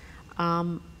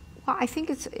 Well, I think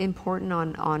it's important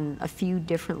on a few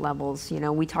different levels.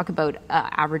 We talk about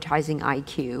advertising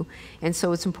IQ, and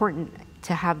so it's important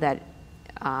to have that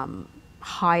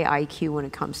high IQ when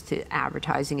it comes to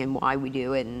advertising and why we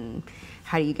do it and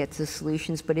how do you get to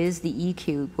solutions. But it is the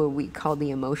EQ, where we call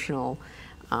the emotional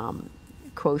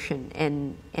quotient,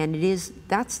 and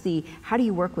that's the, how do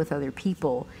you work with other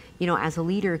people? You know, as a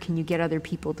leader, can you get other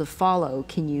people to follow?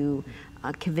 Can you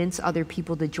convince other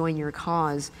people to join your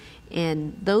cause?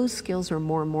 And those skills are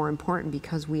more and more important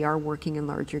because we are working in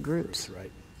larger groups. That's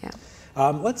right. Yeah.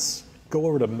 Let's go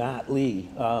over to Matt Lee.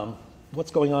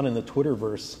 What's going on in the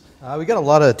Twitterverse? We got a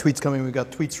lot of tweets coming. We've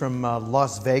got tweets from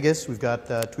Las Vegas. We've got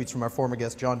tweets from our former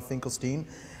guest, John Finkelstein.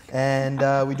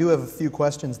 And we do have a few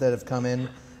questions that have come in.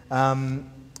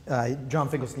 John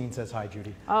Finkelstein says, hi,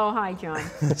 Judy. Oh, hi, John.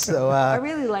 So I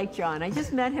really like John. I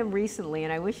just met him recently,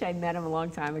 and I wish I'd met him a long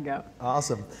time ago.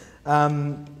 Awesome.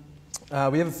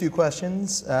 We have a few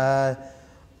questions.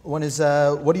 One is,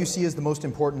 what do you see as the most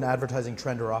important advertising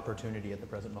trend or opportunity at the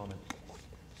present moment?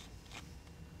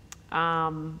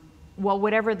 Well,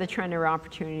 whatever the trend or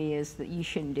opportunity is, that you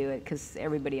shouldn't do it because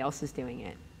everybody else is doing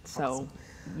it. So Awesome.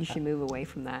 You should move away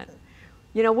from that.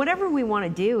 You know, whatever we want to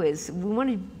do is, we want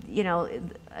to, you know,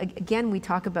 again, we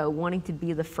talk about wanting to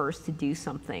be the first to do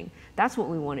something. That's what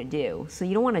we want to do. So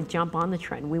you don't want to jump on the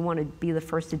trend. We want to be the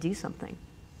first to do something.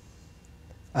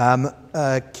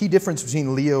 Key difference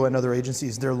between Leo and other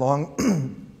agencies, their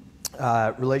long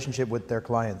relationship with their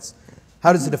clients.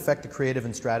 How does it affect the creative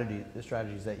and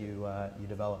strategies that you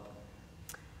develop?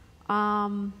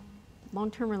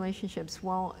 Long-term relationships.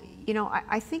 Well, you know,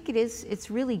 I think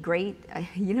it's really great.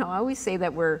 You know, I always say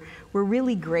that we're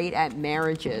really great at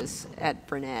marriages at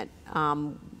Burnett.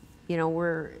 You know,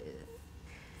 we're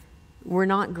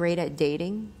not great at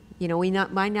dating. You know, we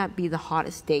might not be the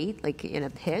hottest date, like in a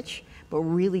pitch, but we're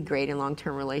really great in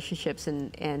long-term relationships.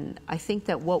 And I think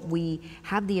that what we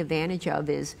have the advantage of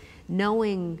is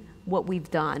knowing what we've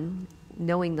done,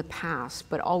 knowing the past,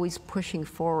 but always pushing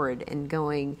forward and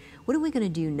going, what are we going to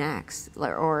do next?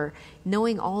 Or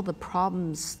knowing all the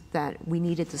problems that we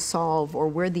needed to solve or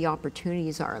where the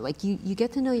opportunities are. Like you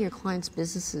get to know your clients'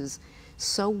 businesses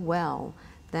so well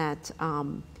that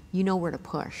you know where to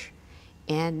push.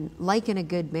 And like in a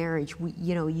good marriage,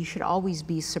 you know, you should always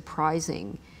be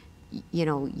surprising, you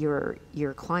know, your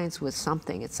clients with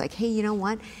something. It's like, hey, you know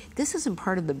what? This isn't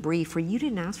part of the brief, or you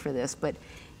didn't ask for this, but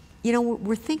you know,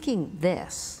 we're thinking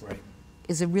this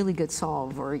is a really good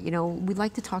solve, or, you know, we'd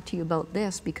like to talk to you about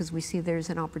this because we see there's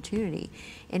an opportunity.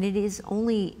 And it is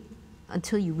only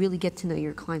until you really get to know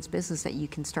your client's business that you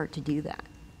can start to do that.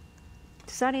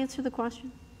 Does that answer the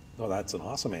question? Oh, that's an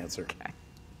awesome answer. Okay.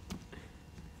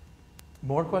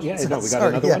 More questions? Yeah, no, we got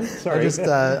another one. Sorry.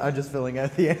 I'm just filling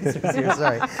out the answers here,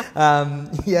 sorry.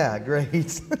 Yeah, great.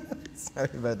 Sorry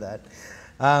about that.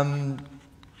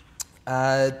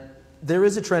 There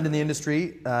is a trend in the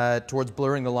industry towards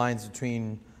blurring the lines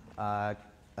between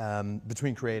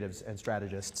creatives and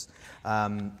strategists.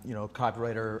 You know,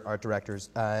 copywriter, art directors.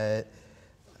 Where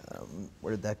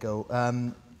did that go?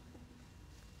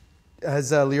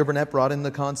 Has Leo Burnett brought in the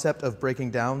concept of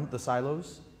breaking down the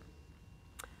silos?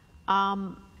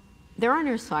 There are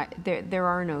no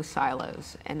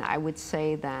silos, and I would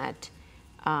say that.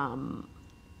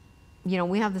 You know,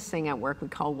 we have this thing at work we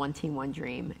call One Team, One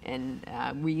Dream, and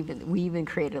we even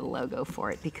created a logo for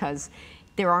it because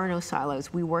there are no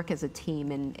silos. We work as a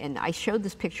team, and I showed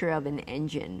this picture of an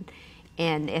engine,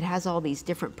 and it has all these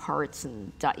different parts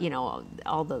and, you know,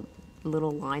 all the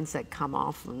little lines that come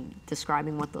off and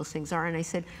describing what those things are. And I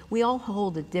said, we all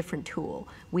hold a different tool.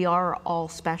 We are all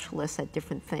specialists at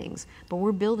different things, but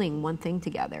we're building one thing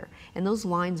together. And those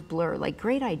lines blur. Like,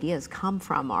 great ideas come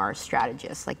from our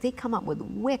strategists. Like, they come up with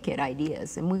wicked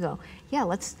ideas, and we go, yeah,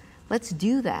 let's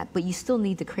do that. But you still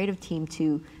need the creative team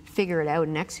to figure it out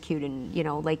and execute, and, you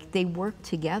know, like, they work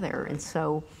together. And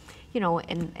so, you know,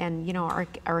 and you know,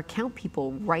 our account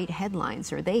people write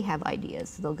headlines, or they have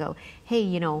ideas. They'll go, hey,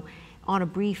 you know, on a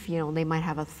brief, you know, they might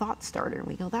have a thought starter, and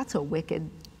we go, that's a wicked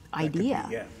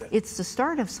idea. It's the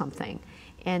start of something.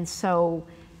 And so,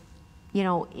 you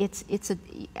know,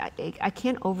 I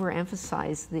can't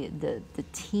overemphasize the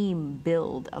team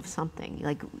build of something.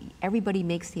 Like, everybody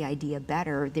makes the idea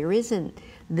better. There isn't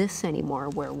this anymore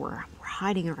where we're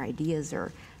hiding our ideas,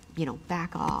 or, you know,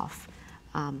 back off.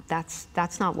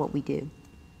 That's not what we do.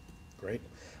 Great.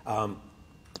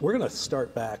 We're going to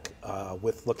start back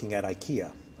with looking at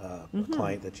IKEA. A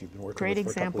client that you've been working with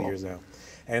for a couple of years now.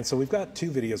 And so we've got two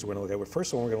videos we're going to look at. The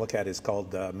first one we're going to look at is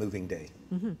called Moving Day.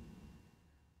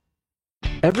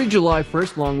 Every July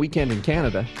 1st long weekend in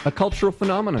Canada, a cultural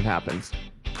phenomenon happens.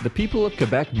 The people of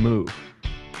Quebec move.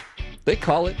 They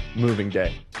call it Moving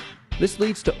Day. This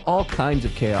leads to all kinds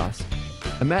of chaos.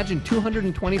 Imagine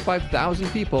 225,000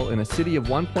 people in a city of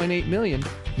 1.8 million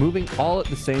moving all at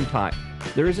the same time.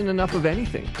 There isn't enough of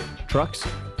anything. Trucks,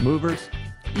 movers,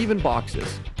 even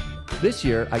boxes. This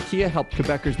year, IKEA helped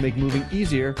Quebecers make moving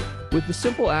easier with the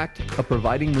simple act of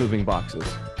providing moving boxes.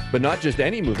 But not just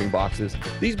any moving boxes.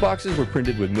 These boxes were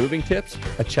printed with moving tips,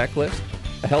 a checklist,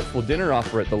 a helpful dinner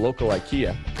offer at the local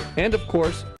IKEA, and of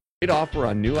course, a great offer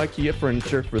on new IKEA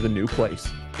furniture for the new place.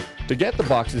 To get the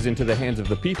boxes into the hands of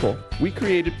the people, we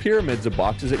created pyramids of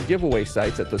boxes at giveaway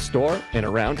sites at the store and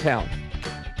around town.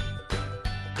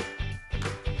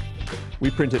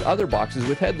 We printed other boxes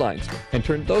with headlines and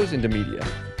turned those into media.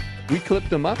 We clipped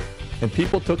them up and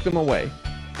people took them away.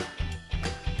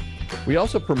 We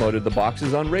also promoted the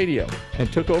boxes on radio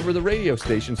and took over the radio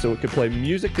station so it could play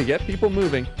music to get people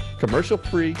moving,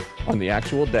 commercial-free, on the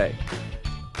actual day.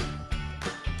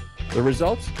 The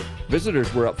results?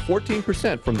 Visitors were up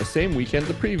 14% from the same weekend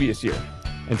the previous year,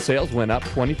 and sales went up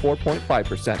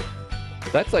 24.5%.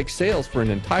 That's like sales for an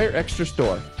entire extra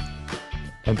store.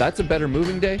 And that's a better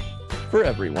moving day for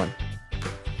everyone.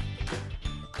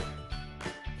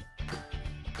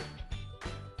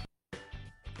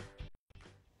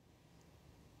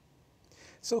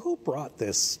 So who brought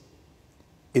this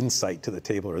insight to the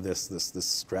table, or this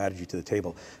strategy to the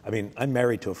table? I mean, I'm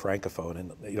married to a Francophone,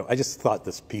 and I just thought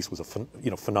this piece was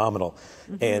phenomenal.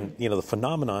 Mm-hmm. And the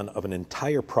phenomenon of an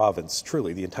entire province,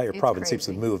 truly the entire province seems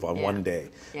to move on one day.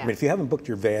 Yeah. I mean, if you haven't booked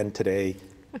your van today,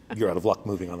 you're out of luck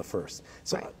moving on the first.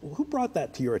 So who brought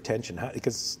that to your attention?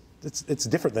 Because it's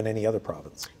different than any other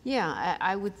province. Yeah,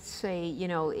 I would say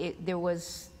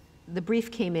the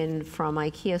brief came in from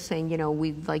IKEA saying,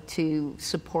 we'd like to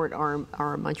support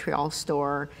our Montreal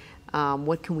store.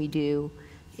 What can we do,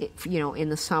 in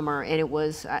the summer? And it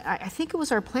was, I think it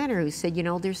was our planner who said,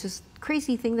 there's this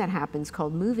crazy thing that happens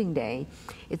called Moving Day.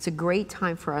 It's a great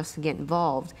time for us to get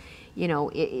involved.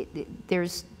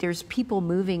 There's people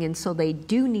moving, and so they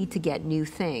do need to get new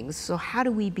things. So how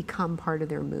do we become part of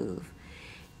their move?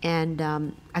 And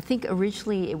I think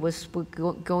originally it was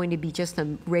going to be just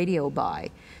a radio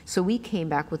buy. So we came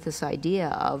back with this idea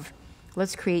of,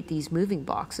 let's create these moving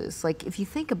boxes. Like, if you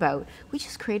think about, we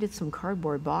just created some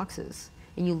cardboard boxes,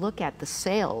 and you look at the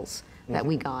sales that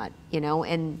we got,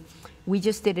 and we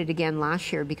just did it again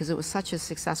last year because it was such a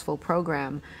successful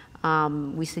program.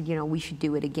 We said, we should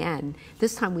do it again.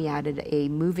 This time we added a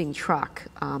moving truck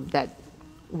that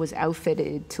was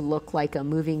outfitted to look like a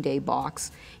Moving Day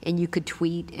box, and you could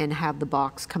tweet and have the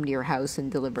box come to your house and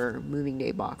deliver Moving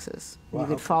Day boxes. Wow. You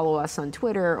could follow us on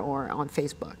Twitter or on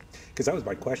Facebook. Because that was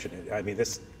my question. I mean,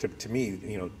 this to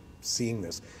me, seeing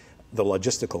this, the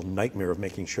logistical nightmare of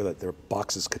making sure that their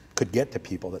boxes could get to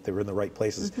people, that they were in the right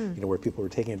places, where people were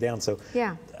taking it down. So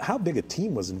how big a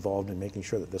team was involved in making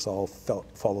sure that this all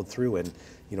followed through? And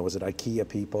was it IKEA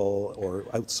people or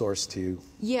outsourced to?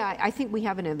 Yeah, I think we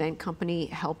have an event company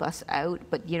help us out,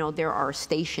 but there are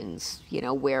stations,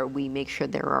 where we make sure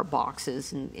there are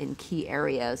boxes in key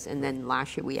areas. And then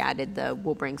last year we added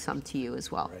we'll bring some to you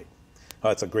as well. Right. Oh,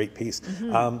 that's a great piece.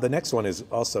 The next one is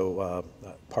also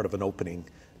part of an opening,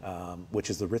 which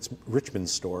is the Richmond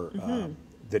store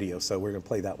video. So we're going to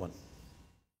play that one.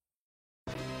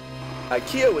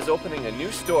 IKEA was opening a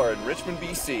new store in Richmond,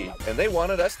 BC, and they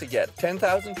wanted us to get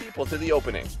 10,000 people to the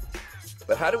opening.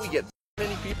 But how do we get that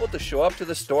many people to show up to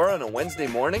the store on a Wednesday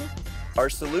morning? Our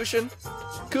solution?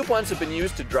 Coupons have been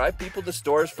used to drive people to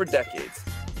stores for decades,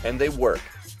 and they work.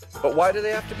 But why do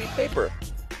they have to be paper?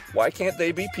 Why can't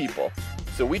they be people?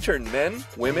 So we turned men,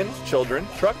 women, children,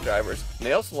 truck drivers,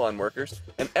 nail salon workers,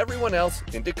 and everyone else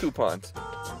into coupons.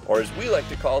 Or as we like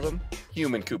to call them,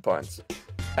 human coupons.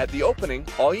 At the opening,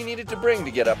 all you needed to bring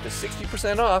to get up to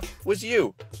 60% off was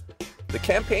you. The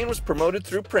campaign was promoted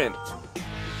through print.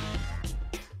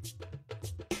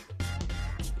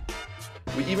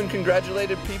 We even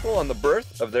congratulated people on the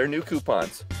birth of their new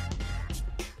coupons.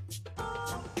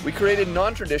 We created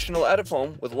non-traditional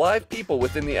out-of-home with live people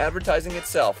within the advertising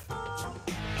itself.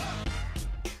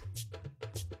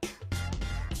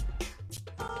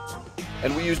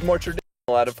 And we used more traditional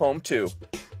out-of-home too.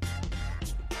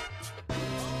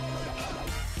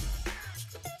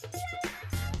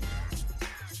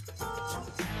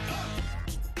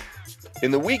 In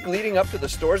the week leading up to the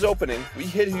store's opening, we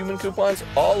hid human coupons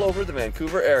all over the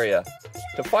Vancouver area.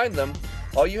 To find them,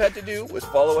 all you had to do was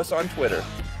follow us on Twitter.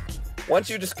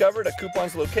 Once you discovered a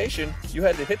coupon's location, you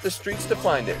had to hit the streets to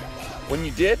find it. When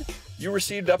you did, you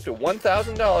received up to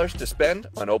 $1,000 to spend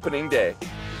on opening day.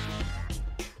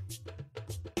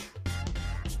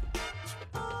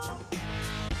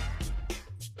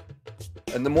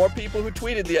 And the more people who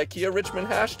tweeted the IKEA Richmond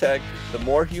hashtag, the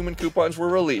more human coupons were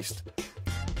released.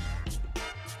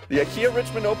 The IKEA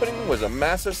Richmond opening was a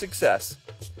massive success.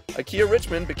 IKEA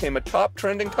Richmond became a top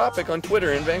trending topic on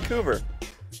Twitter in Vancouver.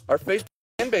 Our Facebook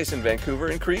fan base in Vancouver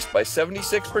increased by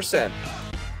 76%.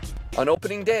 On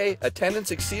opening day,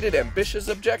 attendance exceeded ambitious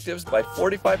objectives by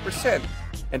 45%,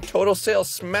 and total sales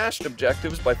smashed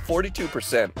objectives by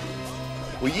 42%.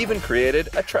 We even created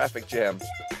a traffic jam.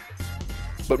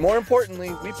 But more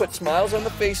importantly, we put smiles on the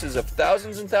faces of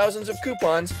thousands and thousands of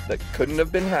coupons that couldn't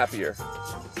have been happier.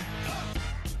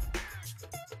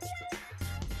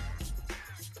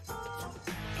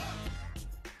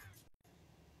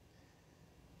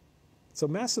 So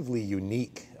massively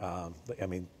unique. I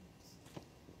mean,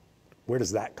 where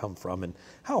does that come from, and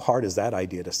how hard is that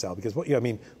idea to sell? Because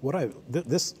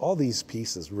all these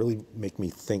pieces really make me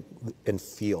think and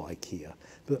feel IKEA.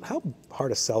 But how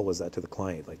hard a sell was that to the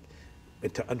client, like,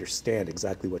 and to understand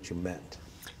exactly what you meant?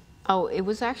 Oh, it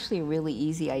was actually a really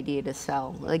easy idea to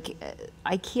sell. Like,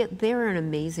 IKEA, they're an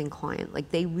amazing client. Like,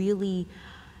 they really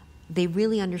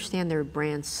understand their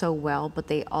brand so well, but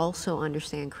they also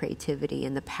understand creativity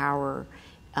and the power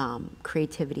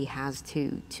creativity has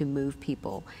to move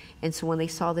people. And so when they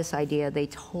saw this idea, they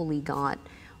totally got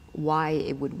why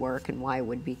it would work and why it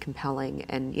would be compelling,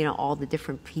 and all the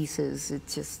different pieces.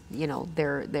 It's just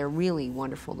they're really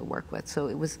wonderful to work with. So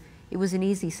it was an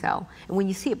easy sell. And when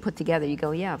you see it put together, you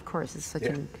go, yeah, of course, it's such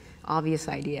an obvious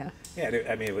idea. Yeah,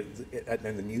 I mean,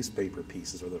 and the newspaper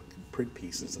pieces or the print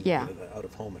pieces, and the out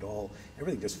of home at all,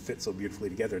 everything just fits so beautifully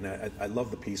together. And I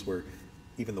love the piece where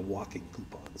even the walking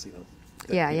coupons,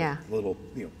 little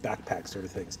backpack sort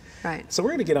of things. Right. So we're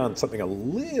going to get on something a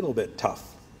little bit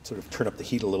tough, sort of turn up the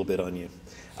heat a little bit on you.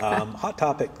 Hot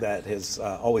topic that has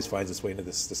always finds its way into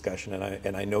this discussion,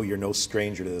 and I know you're no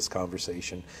stranger to this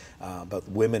conversation about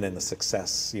women and the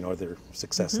success, their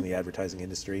success in the advertising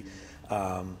industry.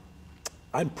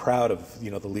 I'm proud of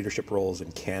the leadership roles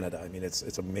in Canada. I mean,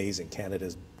 it's amazing.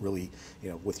 Canada's really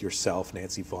with yourself,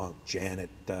 Nancy Vonk, Janet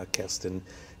Keston,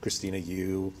 Christina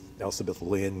Yu, Elizabeth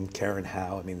Lynn, Karen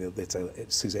Howe. I mean,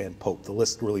 it's Suzanne Pope. The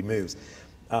list really moves.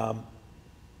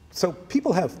 So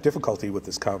people have difficulty with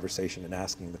this conversation and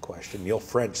asking the question. Neil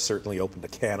French certainly opened a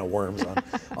can of worms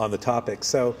on the topic.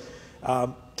 So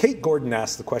Kate Gordon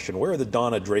asked the question, where are the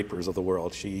Donna Drapers of the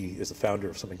world? She is the founder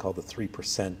of something called the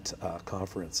 3%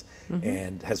 Conference,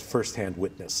 and has firsthand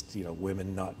witnessed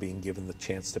women not being given the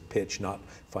chance to pitch, not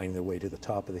finding their way to the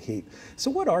top of the heap. So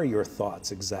what are your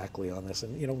thoughts exactly on this?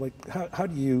 And how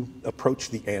do you approach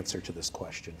the answer to this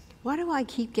question? Why do I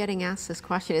keep getting asked this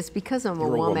question? It's because I'm a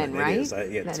You're woman, right? It is.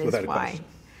 It's that without is a why.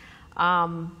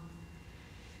 question.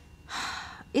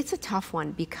 It's a tough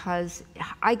one because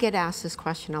I get asked this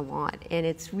question a lot, and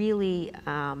it's really,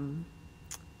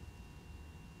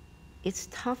 it's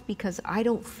tough because I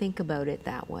don't think about it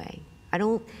that way. I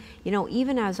don't,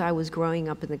 even as I was growing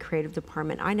up in the creative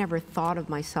department, I never thought of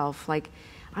myself like,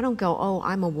 I don't go, oh,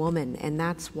 I'm a woman, and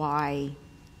that's why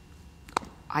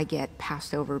I get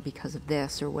passed over because of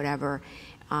this or whatever.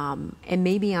 And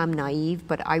maybe I'm naive,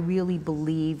 but I really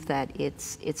believe that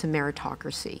it's a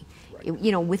meritocracy.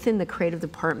 Right. Within the creative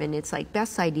department, it's like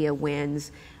best idea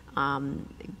wins,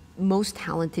 most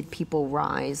talented people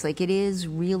rise. Like, it is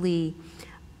really,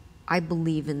 I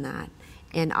believe in that.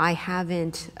 And I've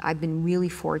been really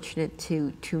fortunate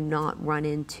to not run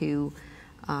into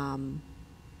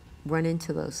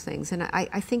those things. And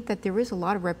I think that there is a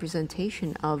lot of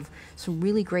representation of some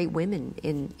really great women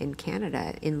in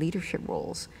Canada in leadership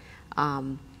roles.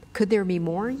 Could there be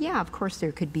more? Yeah, of course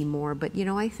there could be more. But,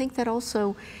 I think that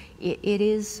also it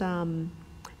is,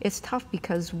 it's tough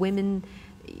because women,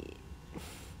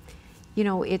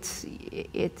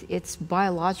 it's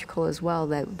biological as well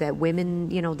that women,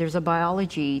 there's a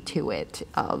biology to it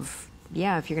of,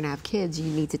 if you're going to have kids,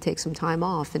 you need to take some time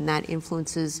off, and that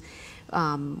influences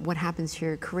what happens to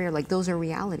your career. Like, those are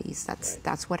realities.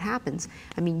 That's what happens.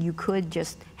 I mean, you could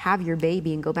just have your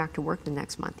baby and go back to work the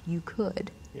next month. You could.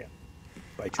 Yeah,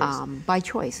 by choice. By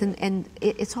choice, and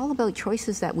it's all about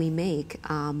choices that we make.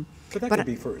 But that could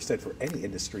be said for any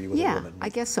industry with a woman. Yeah, I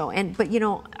guess so. But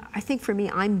I think for me,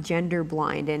 I'm gender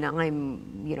blind, and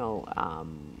I'm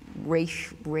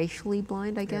racially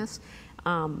blind, I guess.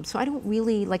 So I don't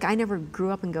really, I never grew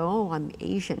up and go, oh, I'm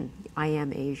Asian. I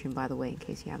am Asian, by the way, in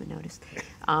case you haven't noticed.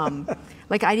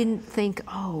 I didn't think,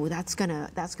 oh, that's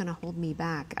gonna hold me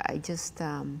back. I just,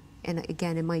 and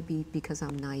again, it might be because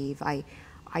I'm naive. I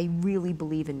really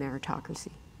believe in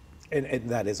meritocracy. And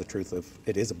that is a truth of,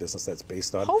 it is a business that's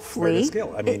based on hopefully merit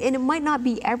skill. I mean, and it might not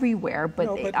be everywhere,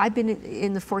 but I've been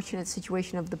in the fortunate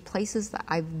situation of the places that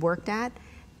I've worked at,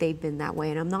 they've been that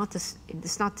way. And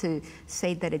it's not to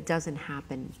say that it doesn't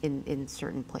happen in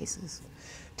certain places.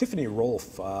 Tiffany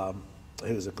Rolfe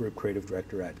who was a group creative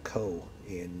director at Co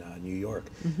in New York,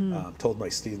 told my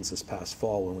students this past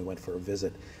fall when we went for a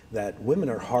visit that women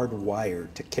are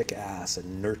hardwired to kick ass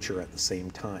and nurture at the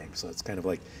same time. So it's kind of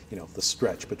like, you know, the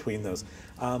stretch between those.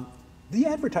 The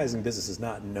advertising business is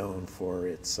not known for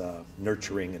its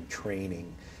nurturing and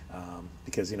training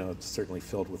because, you know, it's certainly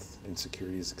filled with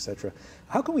insecurities, etc.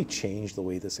 How can we change the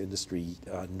way this industry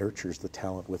nurtures the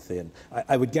talent within?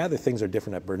 I would gather things are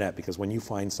different at Burnett because when you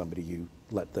find somebody, you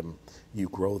let them, you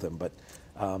grow them. But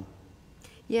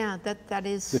yeah, that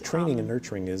is the training and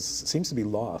nurturing seems to be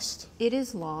lost. It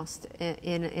is lost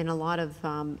in a lot of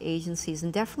agencies,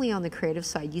 and definitely on the creative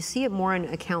side. You see it more in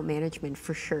account management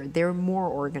for sure. They're more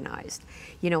organized.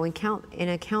 You know, in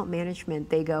account management,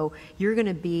 they go, you're going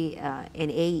to be an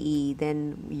AE,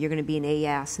 then you're going to be an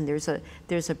AS, and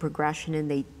there's a progression, and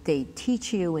they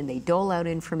teach you and they dole out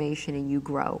information, and you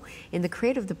grow. In the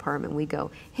creative department, we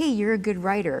go, hey, you're a good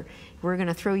writer. We're going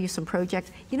to throw you some projects.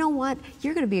 You know what?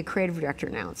 You're going to be a creative director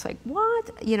now. It's like,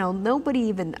 what? You know, nobody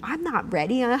even, I'm not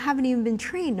ready. I haven't even been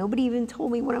trained. Nobody even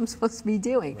told me what I'm supposed to be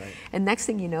doing. Right. And next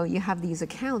thing you know, you have these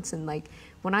accounts. And like,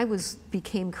 when I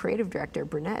became creative director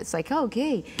at Burnett, it's like,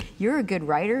 okay, you're a good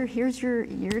writer. You're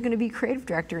going to be creative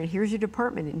director, and here's your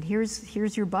department, and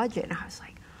here's your budget. And I was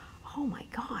like, oh my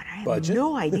God, I have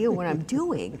no idea what I'm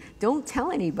doing. Don't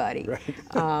tell anybody.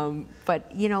 Right.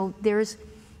 But you know,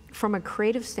 from a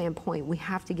creative standpoint, we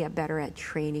have to get better at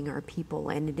training our people,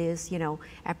 and it is, you know,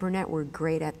 at Burnett we're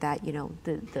great at that. You know,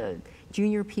 the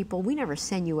junior people, we never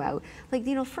send you out. Like,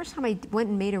 you know, first time I went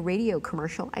and made a radio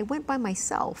commercial, I went by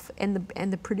myself and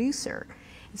the producer,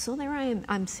 and so there I am.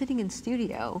 I'm sitting in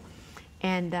studio,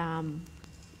 and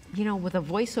you know, with a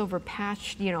voiceover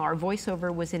patch. You know, our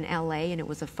voiceover was in LA, and it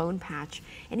was a phone patch,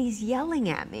 and he's yelling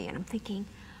at me, and I'm thinking,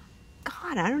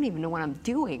 God, I don't even know what I'm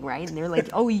doing, right? And they're like,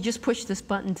 oh, you just push this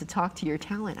button to talk to your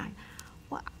talent.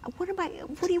 What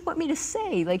do you want me to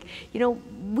say? Like, you know,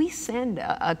 we send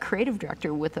a creative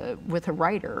director with a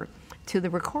writer to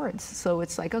the records. So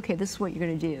it's like, okay, this is what you're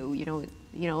going to do. You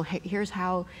know, here's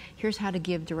how to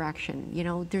give direction. You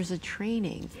know, there's a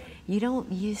training. You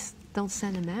just don't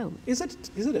send them out. Is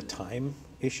it a time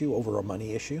issue over a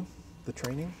money issue, the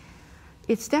training?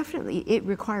 It's definitely, it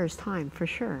requires time for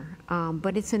sure,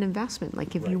 but it's an investment.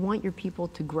 Like if you want your people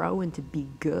to grow and to be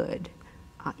good,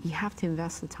 you have to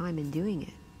invest the time in doing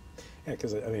it. Yeah,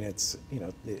 because I mean, it's, you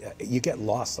know, you get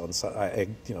lost on,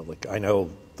 you know, like I know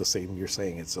the same you're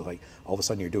saying. It's like all of a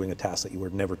sudden you're doing a task that you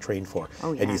were never trained for,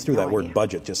 and you threw that word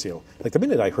budget. Just, you know, like the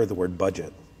minute I heard the word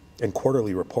budget and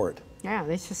quarterly report. Yeah,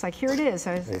 it's just like, here it is.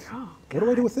 I was like, oh, God. What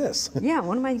do I do with this? Yeah,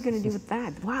 what am I going to do with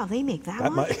that? Wow, they make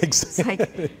that much? It's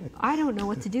like, I don't know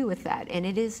what to do with that. And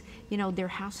it is, you know, there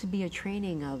has to be a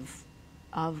training of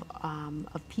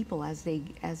people as they,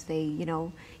 you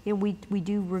know, we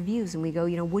do reviews and we go,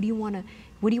 you know, what do you want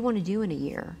to do in a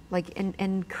year? Like,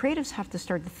 and creatives have to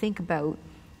start to think about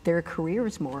their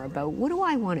careers more, about what do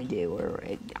I want to do, or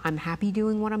I'm happy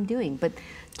doing what I'm doing, but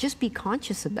just be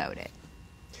conscious about it.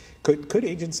 Could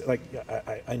agents, like,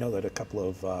 I know that a couple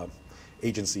of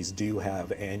agencies do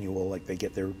have annual, like they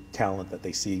get their talent that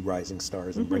they see rising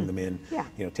stars and bring them in,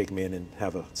 you know, take them in and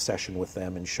have a session with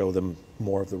them and show them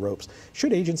more of the ropes.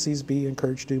 Should agencies be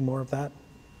encouraged to do more of that?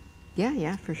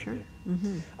 Yeah, for sure.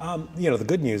 You know, the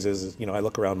good news is, you know, I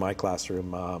look around my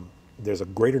classroom, there's a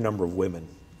greater number of women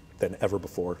than ever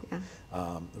before,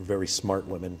 very smart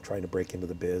women trying to break into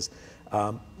the biz.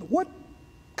 What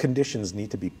conditions need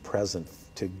to be present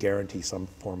to guarantee some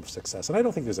form of success? And I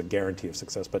don't think there's a guarantee of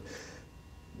success, but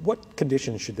what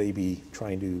conditions should they be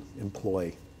trying to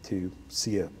employ to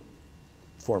see a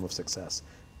form of success?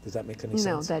 Does that make any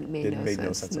sense? No, that made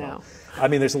no sense. At all. I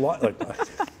mean, there's a lot, like,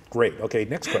 great, okay,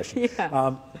 next question.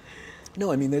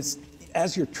 No, I mean,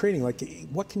 as you're training, like,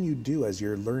 what can you do as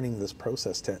you're learning this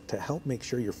process to help make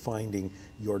sure you're finding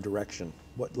your direction?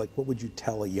 What would you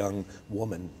tell a young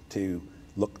woman to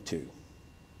look to?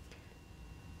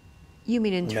 You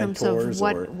mean in terms of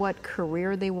what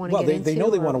career they want to get into? Well, they know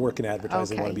they want to work in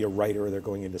advertising, they want to be a writer, or they're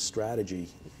going into strategy.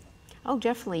 Oh,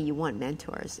 definitely you want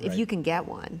mentors, if you can get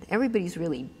one. Everybody's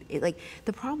really, like,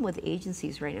 the problem with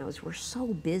agencies right now is we're so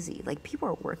busy. Like, people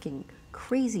are working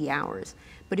crazy hours.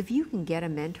 But if you can get a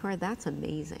mentor, that's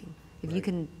amazing. If you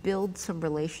can build some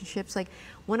relationships. Like,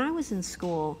 when I was in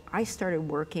school, I started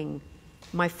working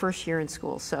my first year in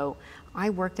school. So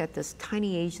I worked at this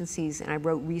tiny agencies, and I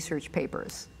wrote research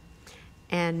papers.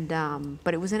 And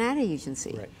but it was an ad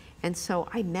agency, and so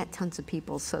I met tons of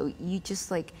people. So you just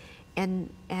like, and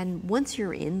once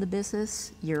you're in the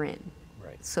business, you're in.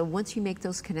 So once you make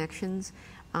those connections,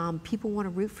 people want to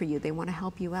root for you. They want to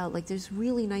help you out. Like, there's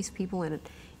really nice people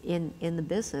in the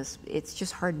business. It's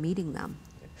just hard meeting them.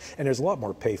 And there's a lot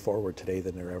more pay forward today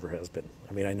than there ever has been.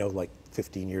 I mean, I know like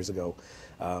 15 years ago,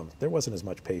 there wasn't as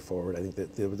much pay forward. I think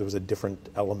that there was a different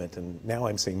element, and now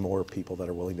I'm seeing more people that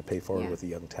are willing to pay forward with the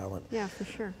young talent. Yeah, for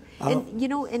sure. And you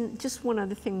know, and just one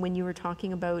other thing, when you were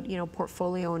talking about, you know,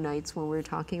 portfolio nights, when we were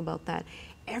talking about that,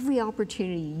 every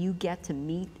opportunity you get to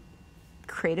meet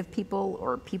creative people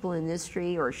or people in the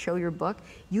industry or show your book,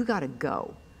 you got to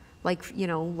go. Like, you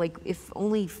know, like if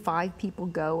only 5 people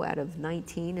go out of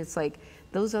 19, it's like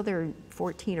those other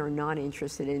 14 are not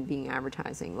interested in being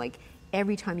advertising. Like,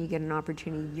 every time you get an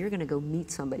opportunity, you're going to go meet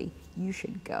somebody. You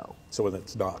should go. So when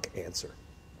it's knock, answer.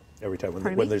 Every time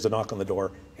when there's a knock on the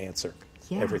door, answer.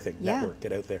 Yeah, everything. Network.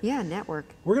 Get out there. Yeah, network.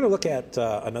 We're going to look at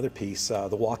another piece,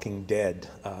 The Walking Dead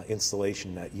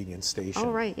installation at Union Station.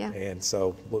 Oh, right, yeah. And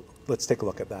so let's take a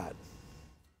look at that.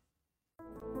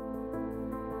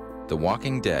 The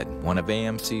Walking Dead, one of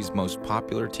AMC's most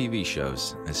popular TV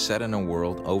shows, is set in a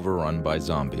world overrun by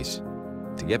zombies.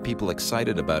 To get people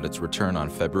excited about its return on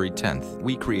February 10th,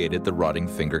 we created the Rotting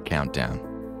Finger Countdown.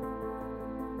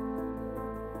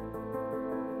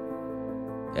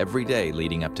 Every day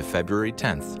leading up to February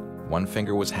 10th, one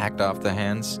finger was hacked off the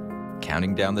hands,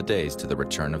 counting down the days to the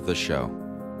return of the show.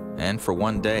 And for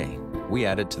one day, we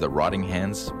added to the rotting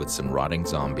hands with some rotting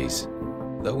zombies.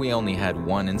 Though we only had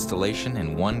one installation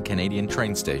in one Canadian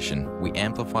train station, we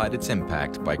amplified its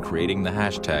impact by creating the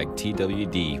hashtag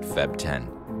TWDFeb10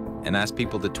 and asked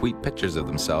people to tweet pictures of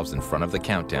themselves in front of the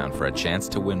countdown for a chance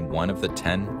to win one of the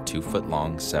 10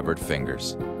 2-foot-long severed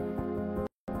fingers.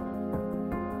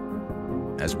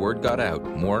 As word got out,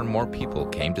 more and more people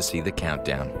came to see the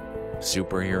countdown.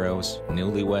 Superheroes,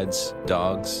 newlyweds,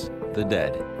 dogs, the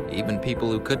dead, even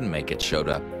people who couldn't make it showed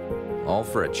up, all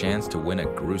for a chance to win a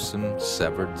gruesome,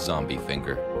 severed zombie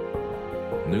finger.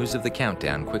 News of the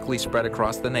countdown quickly spread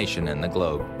across the nation and the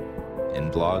globe,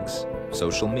 in blogs,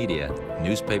 social media,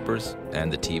 newspapers,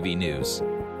 and the TV news.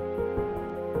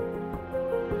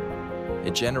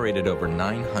 It generated over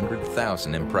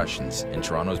 900,000 impressions in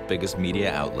Toronto's biggest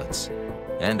media outlets,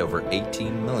 and over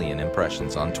 18 million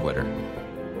impressions on Twitter.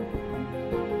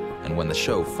 And when the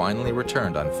show finally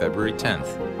returned on February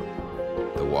 10th,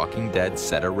 The Walking Dead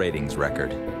set a ratings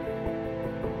record.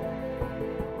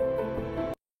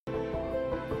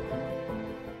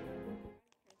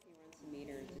 Need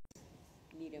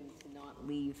him to not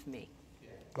leave me.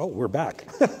 Oh, we're back.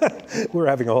 We're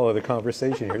having a whole other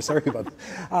conversation here. Sorry about that.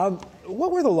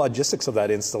 What were the logistics of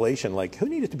that installation? Like, who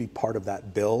needed to be part of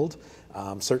that build?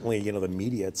 Certainly, you know, the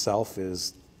media itself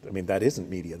is, I mean, that isn't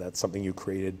media. That's something you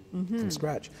created from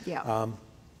scratch. Yeah.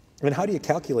 And how do you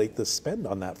calculate the spend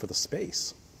on that for the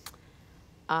space?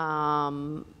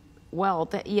 Well,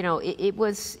 you know, it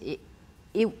was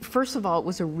first of all, it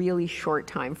was a really short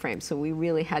time frame, so we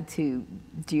really had to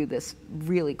do this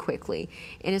really quickly.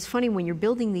 And it's funny, when you're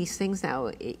building these things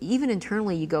now, even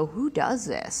internally, you go, who does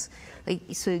this? Like,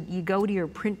 so you go to your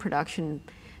print production,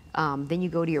 then you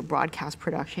go to your broadcast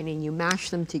production, and you mash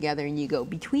them together, and you go,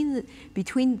 between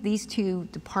these two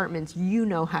departments, you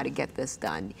know how to get this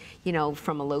done. You know,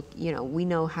 we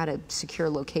know how to secure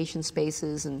location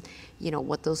spaces, and you know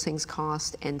what those things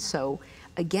cost. And so,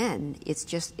 again,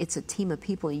 it's a team of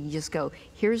people. You just go,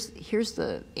 here's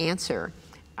the answer.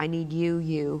 I need you,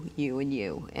 and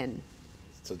you, and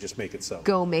so just make it so.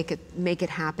 Go make it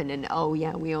happen. And oh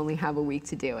yeah, we only have a week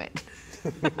to do it.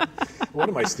 One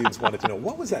of my students wanted to know,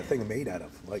 what was that thing made out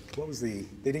of? Like, what was they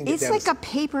didn't get It's down like to... a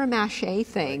paper mache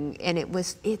thing, and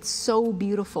it's so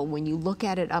beautiful when you look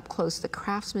at it up close. The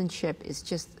craftsmanship is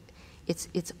just,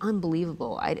 it's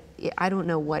unbelievable. I don't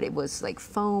know what it was, like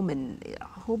foam and a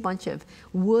whole bunch of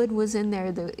wood was in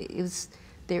there.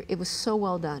 It was so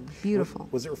well done, beautiful.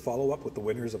 Was there a follow-up with the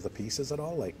winners of the pieces at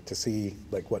all, like to see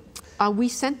like what? We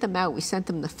sent them out. We sent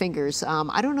them the fingers.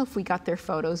 I don't know if we got their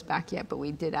photos back yet, but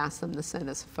we did ask them to send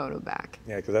us a photo back.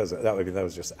 Yeah, because that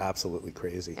was just absolutely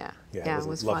crazy. Yeah, it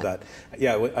was love fun. that.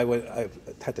 Yeah, I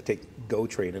had to take Go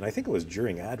Train, and I think it was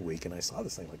during Ad Week, and I saw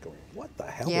this thing like going, what the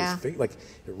hell is like?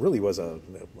 It really was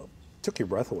took your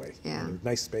breath away. Yeah. I mean,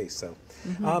 nice space. So,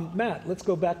 Matt, let's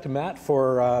go back to Matt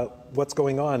for what's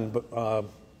going on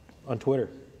Twitter.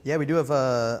 Yeah, we do have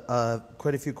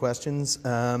quite a few questions.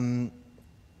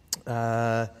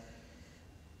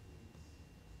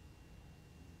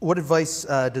 What advice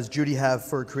does Judy have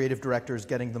for creative directors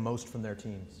getting the most from their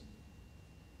teams?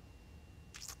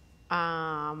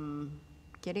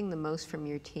 Getting the most from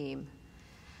your team.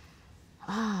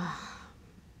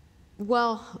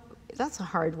 Well, that's a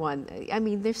hard one. I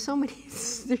mean, there's so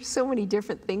many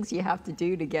different things you have to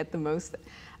do to get the most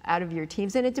out of your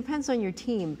teams, and it depends on your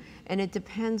team, and it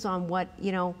depends on what,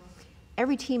 you know,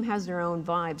 every team has their own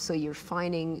vibe, so you're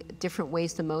finding different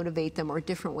ways to motivate them or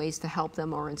different ways to help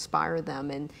them or inspire them.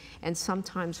 And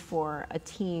sometimes for a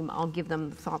team, I'll give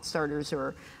them thought starters,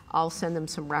 or I'll send them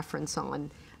some reference on,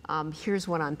 here's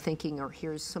what I'm thinking, or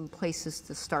here's some places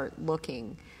to start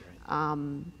looking.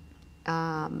 And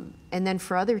then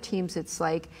for other teams, it's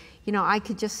like, you know, I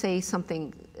could just say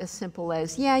something as simple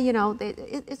as, yeah, you know,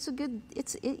 it's a good,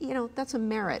 you know, that's a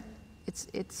merit.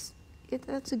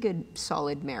 That's a good,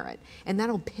 solid merit. And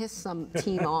that'll piss some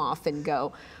team off and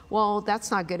go, well,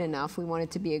 that's not good enough. We want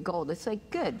it to be a goal. It's like,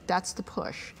 good, that's the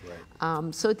push.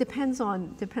 Right. So it depends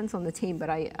on the team, but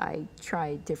I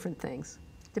try different things.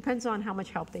 Depends on how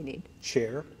much help they need.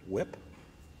 Chair, whip,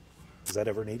 is that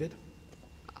ever needed?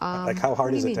 Like how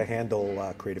hard is it to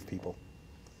handle creative people?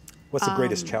 What's the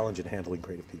greatest challenge in handling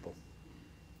creative people?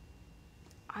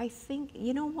 I think,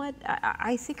 you know what,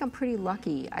 I think I'm pretty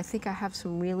lucky. I think I have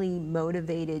some really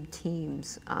motivated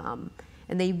teams, and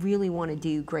they really want to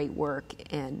do great work.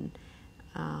 And,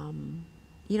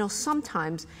 you know,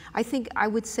 sometimes, I think I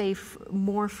would say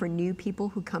more for new people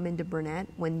who come into Burnett,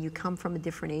 when you come from a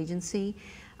different agency,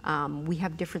 we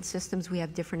have different systems, we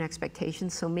have different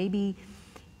expectations, so maybe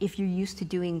if you're used to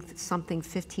doing something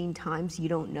 15 times, you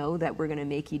don't know that we're gonna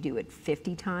make you do it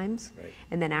 50 times. Right.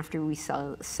 And then after we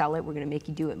sell it, we're gonna make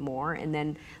you do it more. And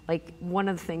then, like, one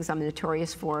of the things I'm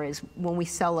notorious for is when we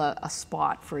sell a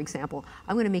spot, for example,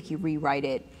 I'm gonna make you rewrite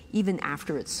it even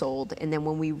after it's sold. And then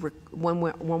when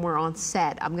we're on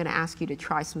set, I'm gonna ask you to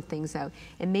try some things out.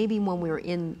 And maybe when we're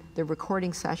in the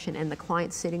recording session and the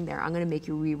client's sitting there, I'm gonna make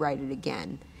you rewrite it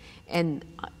again. And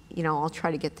you know, I'll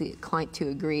try to get the client to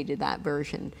agree to that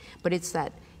version. But it's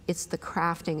the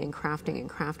crafting and crafting and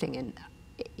crafting, and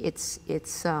it's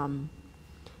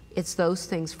those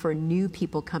things for new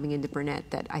people coming into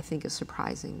Burnett that I think is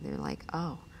surprising. They're like,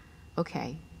 oh,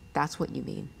 okay, that's what you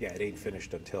mean. Yeah, it ain't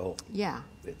finished until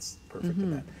it's perfect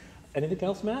in that. Anything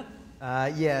else, Matt?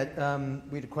 We had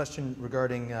a question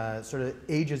regarding sort of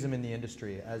ageism in the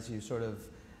industry as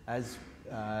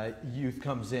youth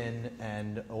comes in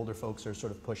and older folks are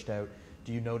sort of pushed out.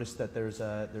 Do you notice that there's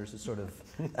a sort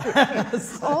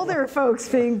of older folks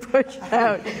being pushed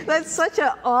out? That's such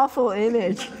an awful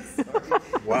image.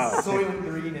 Wow. Soil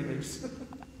green image.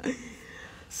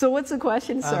 So what's the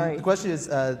question? Sorry. The question is,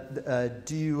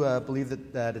 do you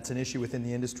believe that it's an issue within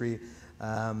the industry?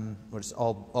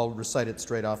 I'll recite it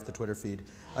straight off the Twitter feed.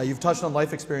 You've touched on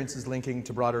life experiences linking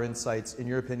to broader insights. In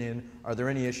your opinion, are there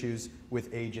any issues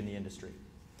with age in the industry?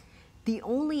 The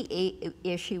only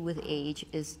issue with age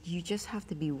is you just have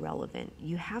to be relevant.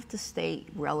 You have to stay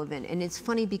relevant. And it's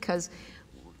funny because,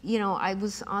 you know, I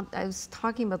was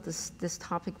talking about this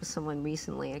topic with someone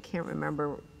recently. I can't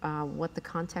remember what the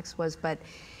context was, but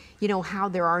you know, how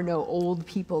there are no old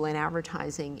people in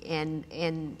advertising.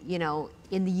 And you know,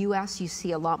 in the US, you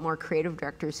see a lot more creative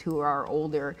directors who are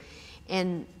older.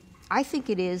 And I think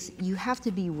it is, you have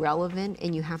to be relevant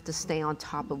and you have to stay on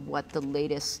top of what the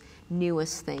latest,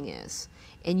 newest thing is.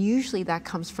 And usually that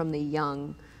comes from the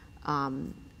young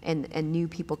and new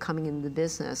people coming into the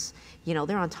business. You know,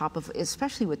 they're on top of,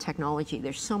 especially with technology.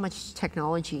 There's so much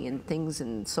technology and things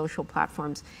and social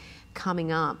platforms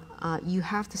coming up. You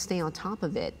have to stay on top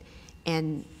of it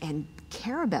and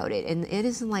care about it. And it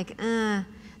isn't like,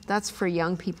 that's for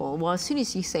young people. Well, as soon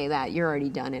as you say that, you're already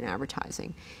done in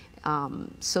advertising.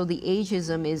 So the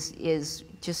ageism is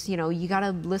just, you know, you got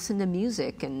to listen to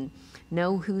music and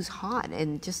know who's hot,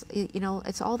 and just, you know,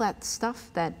 it's all that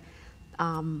stuff that,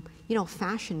 you know,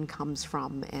 fashion comes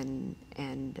from, and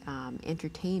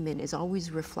entertainment is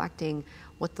always reflecting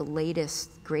what the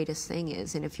latest, greatest thing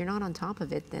is. And if you're not on top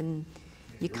of it, then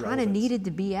you kind of needed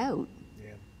to be out.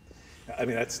 Yeah, I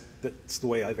mean, that's the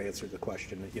way I've answered the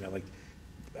question. You know, like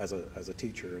as a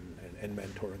teacher and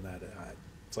mentor, and that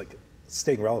it's like,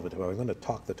 staying relevant. If I'm going to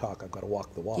talk the talk, I've got to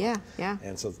walk the walk. Yeah, yeah.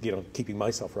 And so, you know, keeping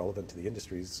myself relevant to the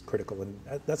industry is critical. And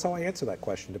that's how I answer that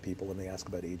question to people when they ask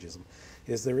about ageism.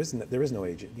 Is there is no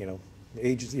age. You know,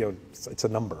 age is, you know, it's a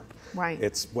number. Right.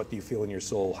 It's what do you feel in your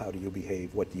soul? How do you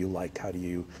behave? What do you like? How do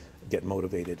you get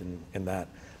motivated in that?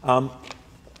 I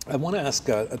want to ask.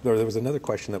 There was another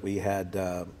question that we had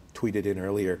tweeted in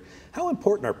earlier. How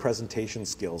important are presentation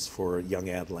skills for young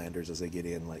Adlanders as they get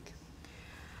in? Like.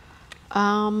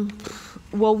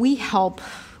 Well, we help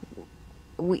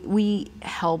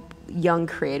young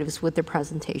creatives with their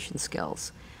presentation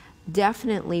skills.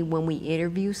 Definitely when we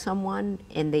interview someone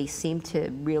and they seem to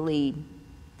really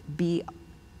be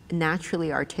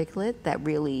naturally articulate, that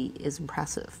really is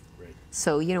impressive. Right.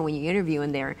 So, you know, when you interview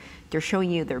and they're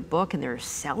showing you their book and they're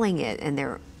selling it and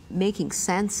they're making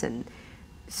sense and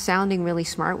sounding really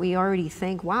smart, we already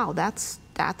think, wow, that's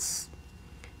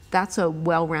that's a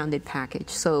well-rounded package.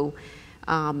 So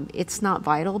it's not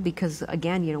vital because,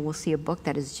 again, you know, we'll see a book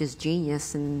that is just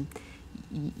genius, and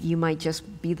you might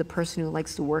just be the person who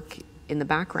likes to work in the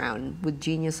background with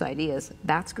genius ideas.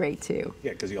 That's great too.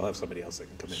 Yeah, because you'll have somebody else that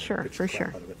can come in Sure, and pitch for the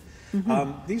crap sure. out of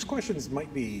it. These questions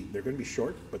they're going to be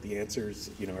short, but the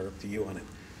answers, you know, are up to you on it.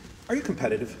 Are you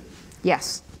competitive?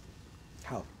 Yes.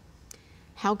 How?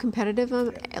 How competitive?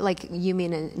 Yeah. Like, you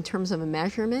mean in terms of a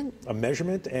measurement? A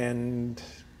measurement and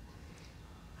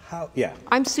how? Yeah.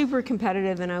 I'm super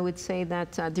competitive, and I would say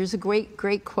that there's a great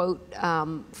quote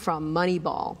from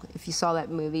Moneyball. If you saw that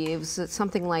movie, it was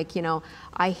something like, you know,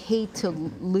 I hate to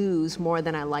lose more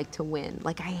than I like to win.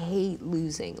 Like, I hate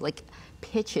losing, like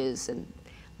pitches, and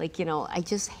like, you know, I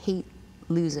just hate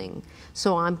losing.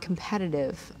 So I'm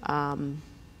competitive.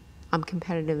 I'm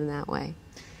competitive in that way.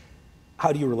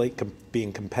 How do you relate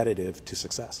being competitive to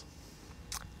success?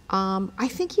 I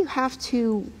think you have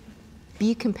to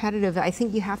be competitive. I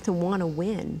think you have to want to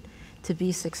win to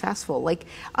be successful. Like,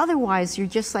 otherwise you're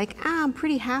just like, I'm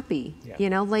pretty happy. Yeah.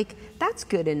 You know, like, that's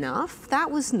good enough.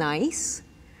 That was nice.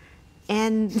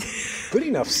 And Good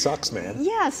enough sucks, man.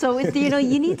 yeah, so you know,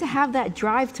 you need to have that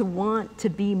drive to want to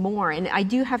be more. And I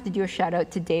do have to do a shout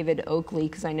out to David Oakley,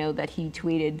 because I know that he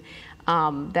tweeted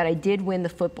that I did win the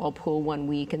football pool one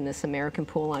week in this American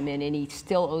pool I'm in, and he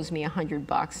still owes me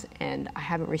 $100, and I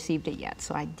haven't received it yet.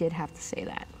 So I did have to say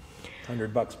that.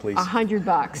 $100, please.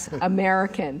 $100,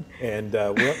 American. And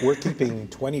we're keeping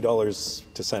 $20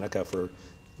 to Seneca for,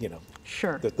 you know,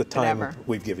 Sure. the time whatever.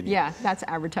 we've given you. Yeah, that's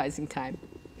advertising time.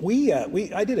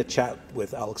 I did a chat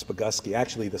with Alex Boguski,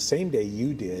 actually the same day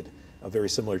you did a very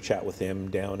similar chat with him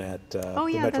down at the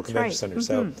yeah, Metro that's Convention right. Center.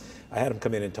 So I had him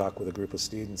come in and talk with a group of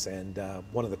students, and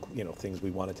one of the things we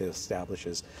wanted to establish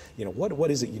is, you know, what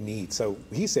is it you need? So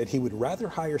he said he would rather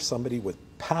hire somebody with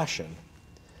passion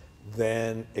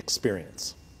than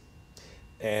experience.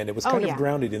 And it was kind of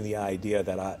grounded in the idea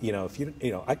that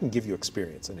I can give you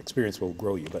experience, and experience will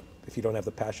grow you, but if you don't have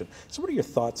the passion. So what are your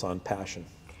thoughts on passion?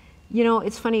 You know,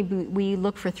 it's funny, we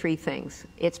look for three things.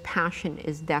 It's passion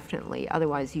is definitely,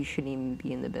 otherwise you shouldn't even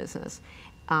be in the business.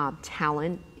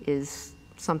 Talent is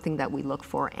something that we look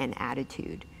for, and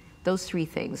attitude. Those three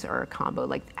things are a combo.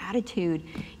 Like, attitude,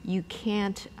 you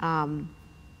can't,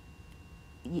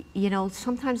 you know,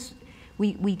 sometimes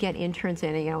we get interns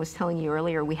in, and I was telling you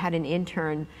earlier, we had an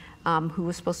intern who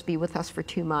was supposed to be with us for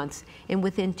 2 months, and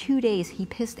within 2 days, he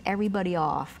pissed everybody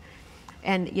off.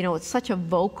 And, you know, it's such a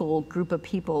vocal group of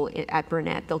people at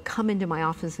Burnett. They'll come into my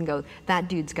office and go, that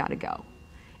dude's got to go.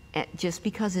 And just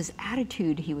because his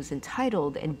attitude, he was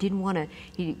entitled and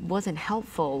he wasn't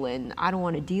helpful, and I don't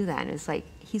want to do that. And it's like,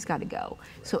 he's got to go.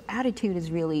 So attitude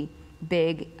is really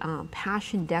big.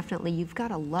 Passion, definitely. You've got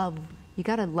to love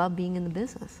being in the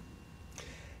business.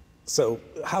 So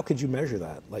how could you measure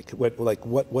that?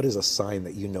 What is a sign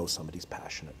that you know somebody's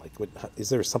passionate? Is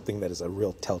there something that is a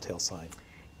real telltale sign?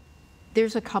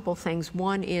 There's a couple things.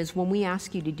 One is when we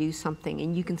ask you to do something,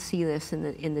 and you can see this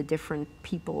in the different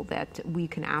people that we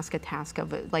can ask a task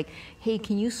of, like, hey,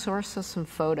 can you source us some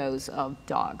photos of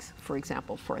dogs, for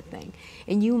example, for a thing?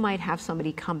 And you might have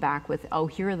somebody come back with, oh,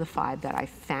 here are the 5 that I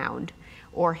found,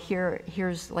 or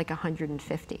here's like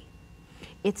 150.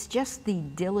 It's just the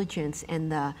diligence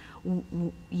and the,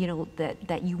 you know,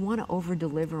 that you want to over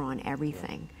deliver on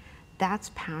everything.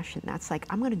 That's passion. That's like,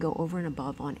 I'm going to go over and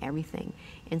above on everything.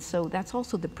 And so that's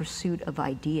also the pursuit of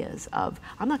ideas of,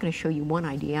 I'm not going to show you one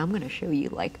idea, I'm going to show you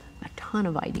like a ton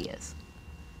of ideas.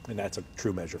 And that's a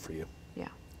true measure for you. Yeah.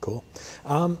 Cool.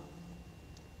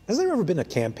 Has there ever been a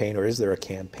campaign, or is there a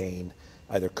campaign,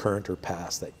 either current or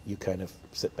past, that you kind of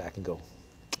sit back and go,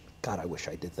 God, I wish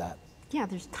I did that? Yeah,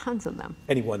 there's tons of them.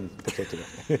 Any one particular?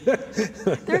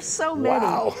 There's so many.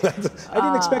 Wow, I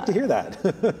didn't expect to hear that.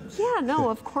 Yeah, no,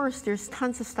 of course, there's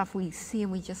tons of stuff we see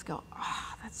and we just go,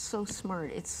 oh, that's so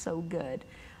smart, it's so good.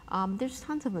 There's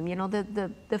tons of them, you know,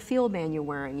 the field band you're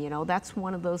wearing, you know, that's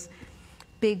one of those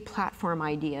big platform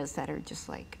ideas that are just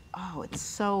like, oh, it's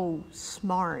so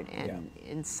smart and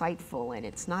insightful, and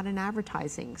it's not an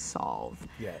advertising solve.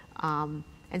 Yeah.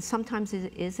 And sometimes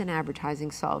it is an advertising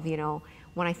solve, you know.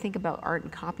 When I think about art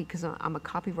and copy, because I'm a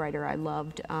copywriter, I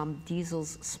loved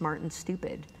Diesel's Smart and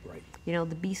Stupid. Right. You know,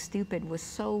 the Be Stupid was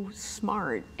so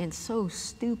smart and so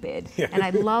stupid, Yeah. and I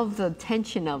love the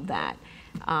tension of that.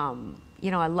 You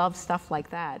know, I love stuff like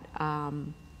that.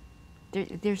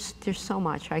 There's so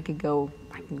much I can go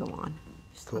on.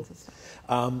 There's Cool. tons of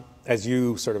stuff. As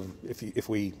you sort of, if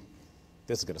we,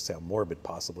 this is going to sound morbid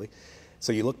possibly,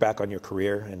 so you look back on your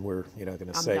career, and we're going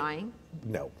to say, I'm dying?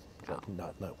 No.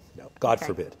 No, God Okay.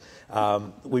 forbid.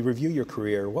 We review your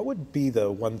career. What would be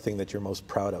the one thing that you're most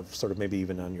proud of, sort of maybe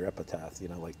even on your epitaph, you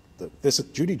know, like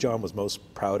Judy John was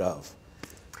most proud of,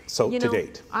 to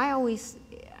date? I always,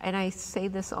 and I say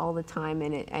this all the time,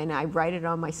 and I write it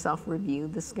on my self-review.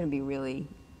 This is going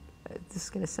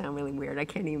to sound really weird. I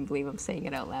can't even believe I'm saying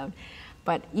it out loud.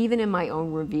 But even in my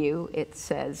own review, it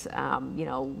says,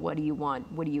 what do you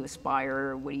want? What do you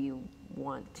aspire? What do you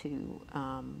want to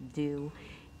do?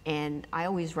 And I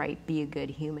always write, be a good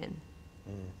human.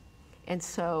 And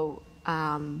so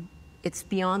it's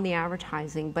beyond the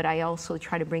advertising, but I also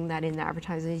try to bring that into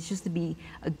advertising. It's just to be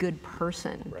a good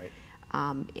person, right.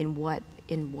 in what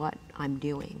I'm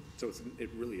doing. So it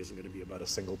really isn't going to be about a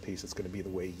single piece. It's going to be the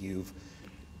way you've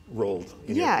rolled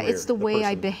in your career, it's the way I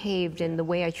person. behaved and the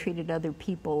way I treated other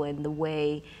people and the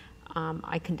way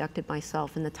I conducted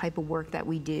myself and the type of work that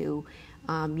we do.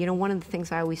 One of the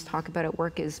things I always talk about at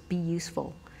work is be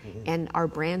useful. And our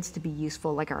brands to be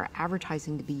useful, like our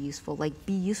advertising to be useful, like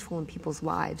be useful in people's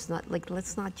lives. Not like,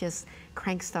 let's not just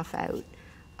crank stuff out.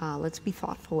 Let's be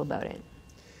thoughtful about it.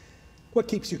 What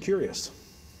keeps you curious?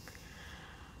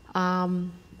 I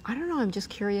don't know. I'm just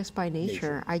curious by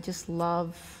nature. I just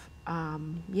love,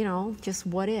 just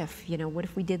what if? What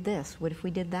if we did this? What if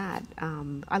we did that?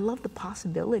 I love the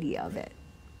possibility of it.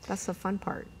 That's the fun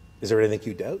part. Is there anything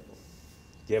you doubt?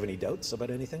 Do you have any doubts about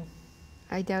anything?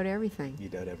 I doubt everything. You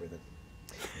doubt everything.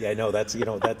 Yeah, no,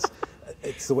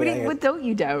 it's the way What don't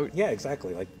you doubt? Yeah,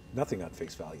 exactly. Like nothing on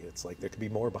face value. It's like there could be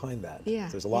more behind that. Yeah.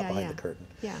 There's a lot behind the curtain.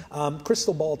 Yeah.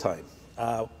 Crystal ball time.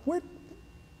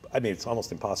 It's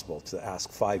almost impossible to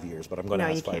ask 5 years, but I'm going to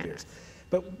ask 5 years.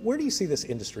 But where do you see this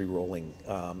industry rolling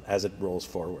as it rolls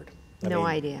forward? No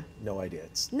idea. No idea.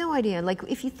 No idea. Like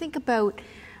if you think about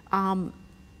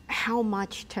how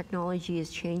much technology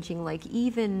is changing, like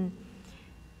even,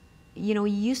 you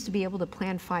used to be able to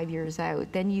plan 5 years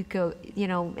out. Then you go,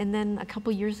 and then a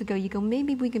couple years ago you go,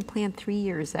 maybe we can plan 3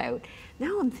 years out.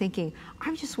 Now I'm thinking,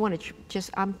 I just want to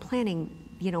I'm planning,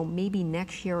 maybe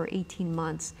next year or 18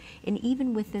 months. And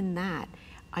even within that,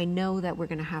 I know that we're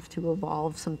going to have to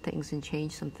evolve some things and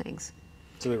change some things.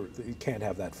 So you can't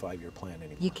have that 5-year plan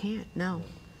anymore. You can't, no.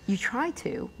 You try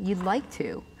to, you'd like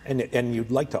to. And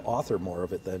you'd like to author more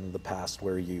of it than the past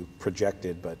where you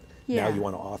projected, but now you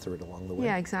want to author it along the way.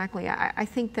 Yeah, exactly. I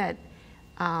think that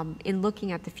in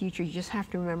looking at the future, you just have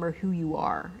to remember who you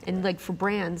are. And like for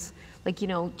brands, like,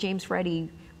 James Reddy,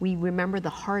 we remember the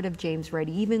heart of James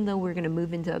Reddy, even though we're going to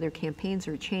move into other campaigns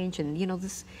or change. And,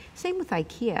 this same with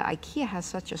IKEA. IKEA has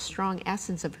such a strong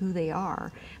essence of who they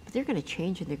are, but they're going to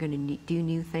change and they're going to do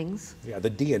new things. Yeah, the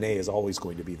DNA is always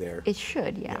going to be there. It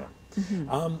should, yeah.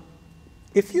 Mm-hmm.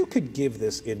 If you could give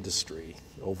this industry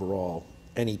overall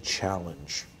any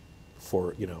challenge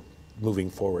for, moving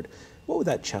forward, what would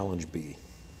that challenge be?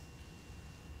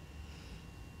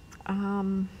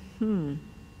 I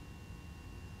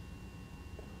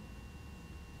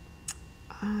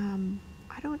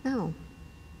don't know.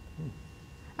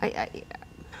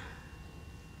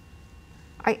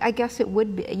 I guess it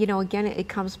would be, again, it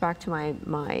comes back to my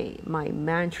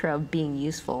mantra of being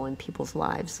useful in people's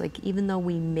lives. Like, even though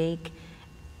we make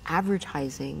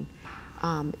advertising,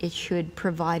 it should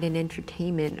provide an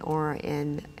entertainment or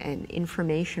an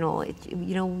informational,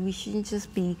 we shouldn't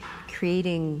just be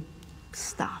creating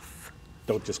stuff.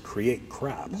 Don't just create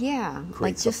crap. Yeah,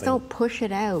 create like just don't push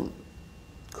it out.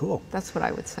 Cool. That's what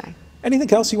I would say.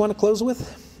 Anything else you want to close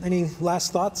with? Any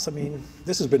last thoughts? I mean,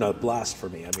 this has been a blast for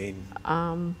me. I mean,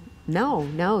 no,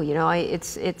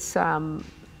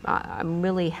 I'm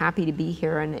really happy to be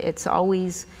here, and it's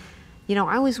always, I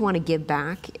always want to give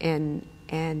back and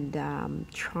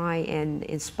try and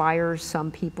inspire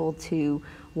some people to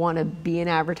want to be in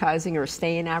advertising or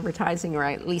stay in advertising, or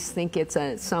at least think it's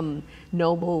some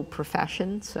noble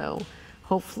profession. So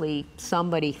hopefully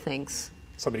somebody thinks.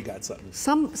 Somebody got something.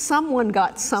 Someone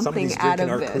got something out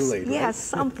of this. Kool-Aid, right? Yes,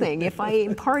 something. If I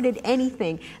imparted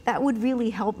anything, that would really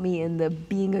help me in the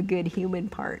being a good human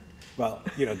part. Well,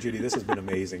 Judy, this has been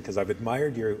amazing because I've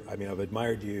admired you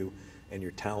and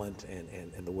your talent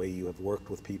and the way you have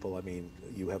worked with people. I mean,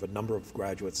 you have a number of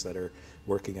graduates that are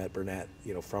working at Burnett,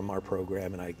 from our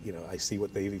program, and I see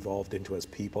what they've evolved into as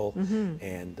people,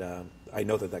 and I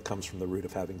know that comes from the root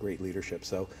of having great leadership.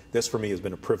 So this for me has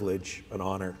been a privilege, an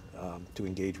honor to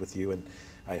engage with you, and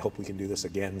I hope we can do this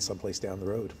again someplace down the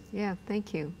road. Yeah,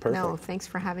 thank you. Perfect. No, thanks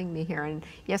for having me here. And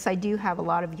yes, I do have a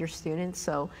lot of your students,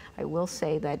 so I will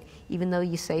say that even though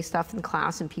you say stuff in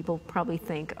class and people probably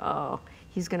think, oh,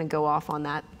 he's going to go off on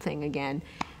that thing again,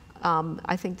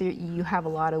 I think that you have a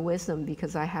lot of wisdom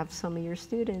because I have some of your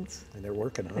students. And they're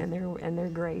working, huh? And they're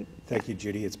great. Thank you,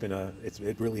 Judy.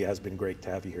 It really has been great to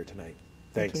have you here tonight.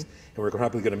 Thanks. Thank you. And we're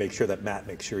probably going to make sure that Matt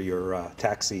makes sure your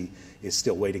taxi is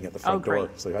still waiting at the front door.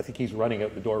 Great. So I think he's running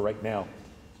out the door right now.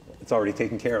 It's already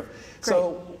taken care of. Great.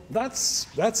 So that's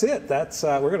it.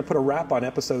 We're going to put a wrap on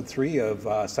episode 3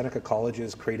 of Seneca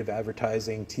College's Creative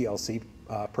Advertising TLC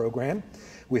program.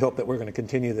 We hope that we're going to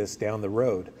continue this down the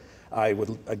road. I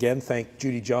would again thank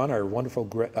Judy John, our wonderful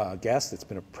guest. It's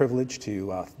been a privilege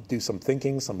to do some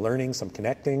thinking, some learning, some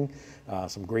connecting,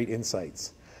 some great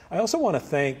insights. I also want to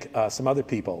thank some other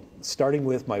people, starting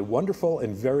with my wonderful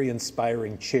and very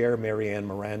inspiring chair, Marianne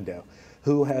Miranda,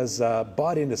 who has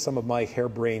bought into some of my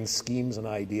harebrained schemes and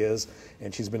ideas,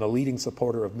 and she's been a leading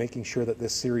supporter of making sure that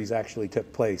this series actually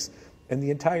took place. And the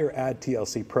entire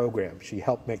AdTLC program, she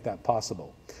helped make that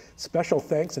possible. Special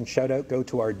thanks and shout out go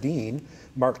to our dean,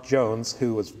 Mark Jones,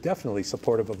 who was definitely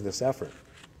supportive of this effort.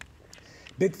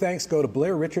 Big thanks go to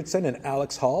Blair Richardson and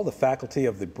Alex Hall, the faculty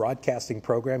of the broadcasting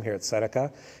program here at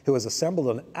Seneca, who has assembled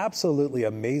an absolutely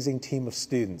amazing team of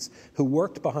students who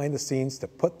worked behind the scenes to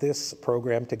put this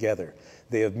program together.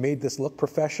 They have made this look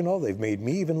professional. They've made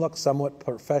me even look somewhat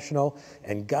professional,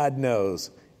 and God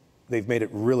knows they've made it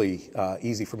really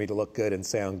easy for me to look good and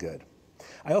sound good.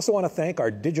 I also want to thank our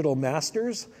digital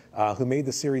masters who made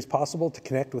the series possible to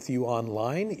connect with you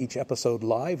online, each episode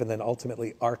live and then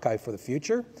ultimately archived for the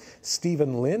future,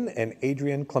 Stephen Lynn and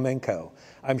Adrian Klemenko.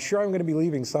 I'm sure I'm going to be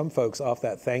leaving some folks off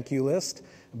that thank you list,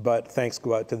 but thanks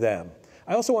go out to them.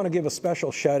 I also want to give a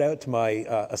special shout out to my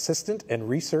assistant and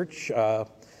research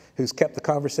who's kept the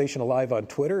conversation alive on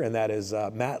Twitter, and that is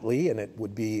Matt Lee, and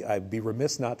I'd be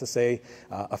remiss not to say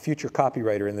a future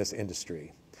copywriter in this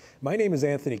industry. My name is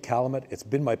Anthony Kalamut. It's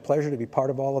been my pleasure to be part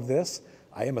of all of this.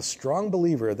 I am a strong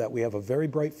believer that we have a very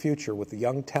bright future with the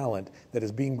young talent that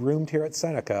is being groomed here at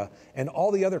Seneca and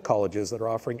all the other colleges that are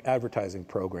offering advertising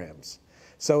programs.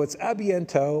 So it's a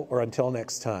bientôt, or until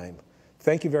next time.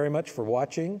 Thank you very much for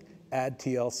watching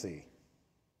AdTLC.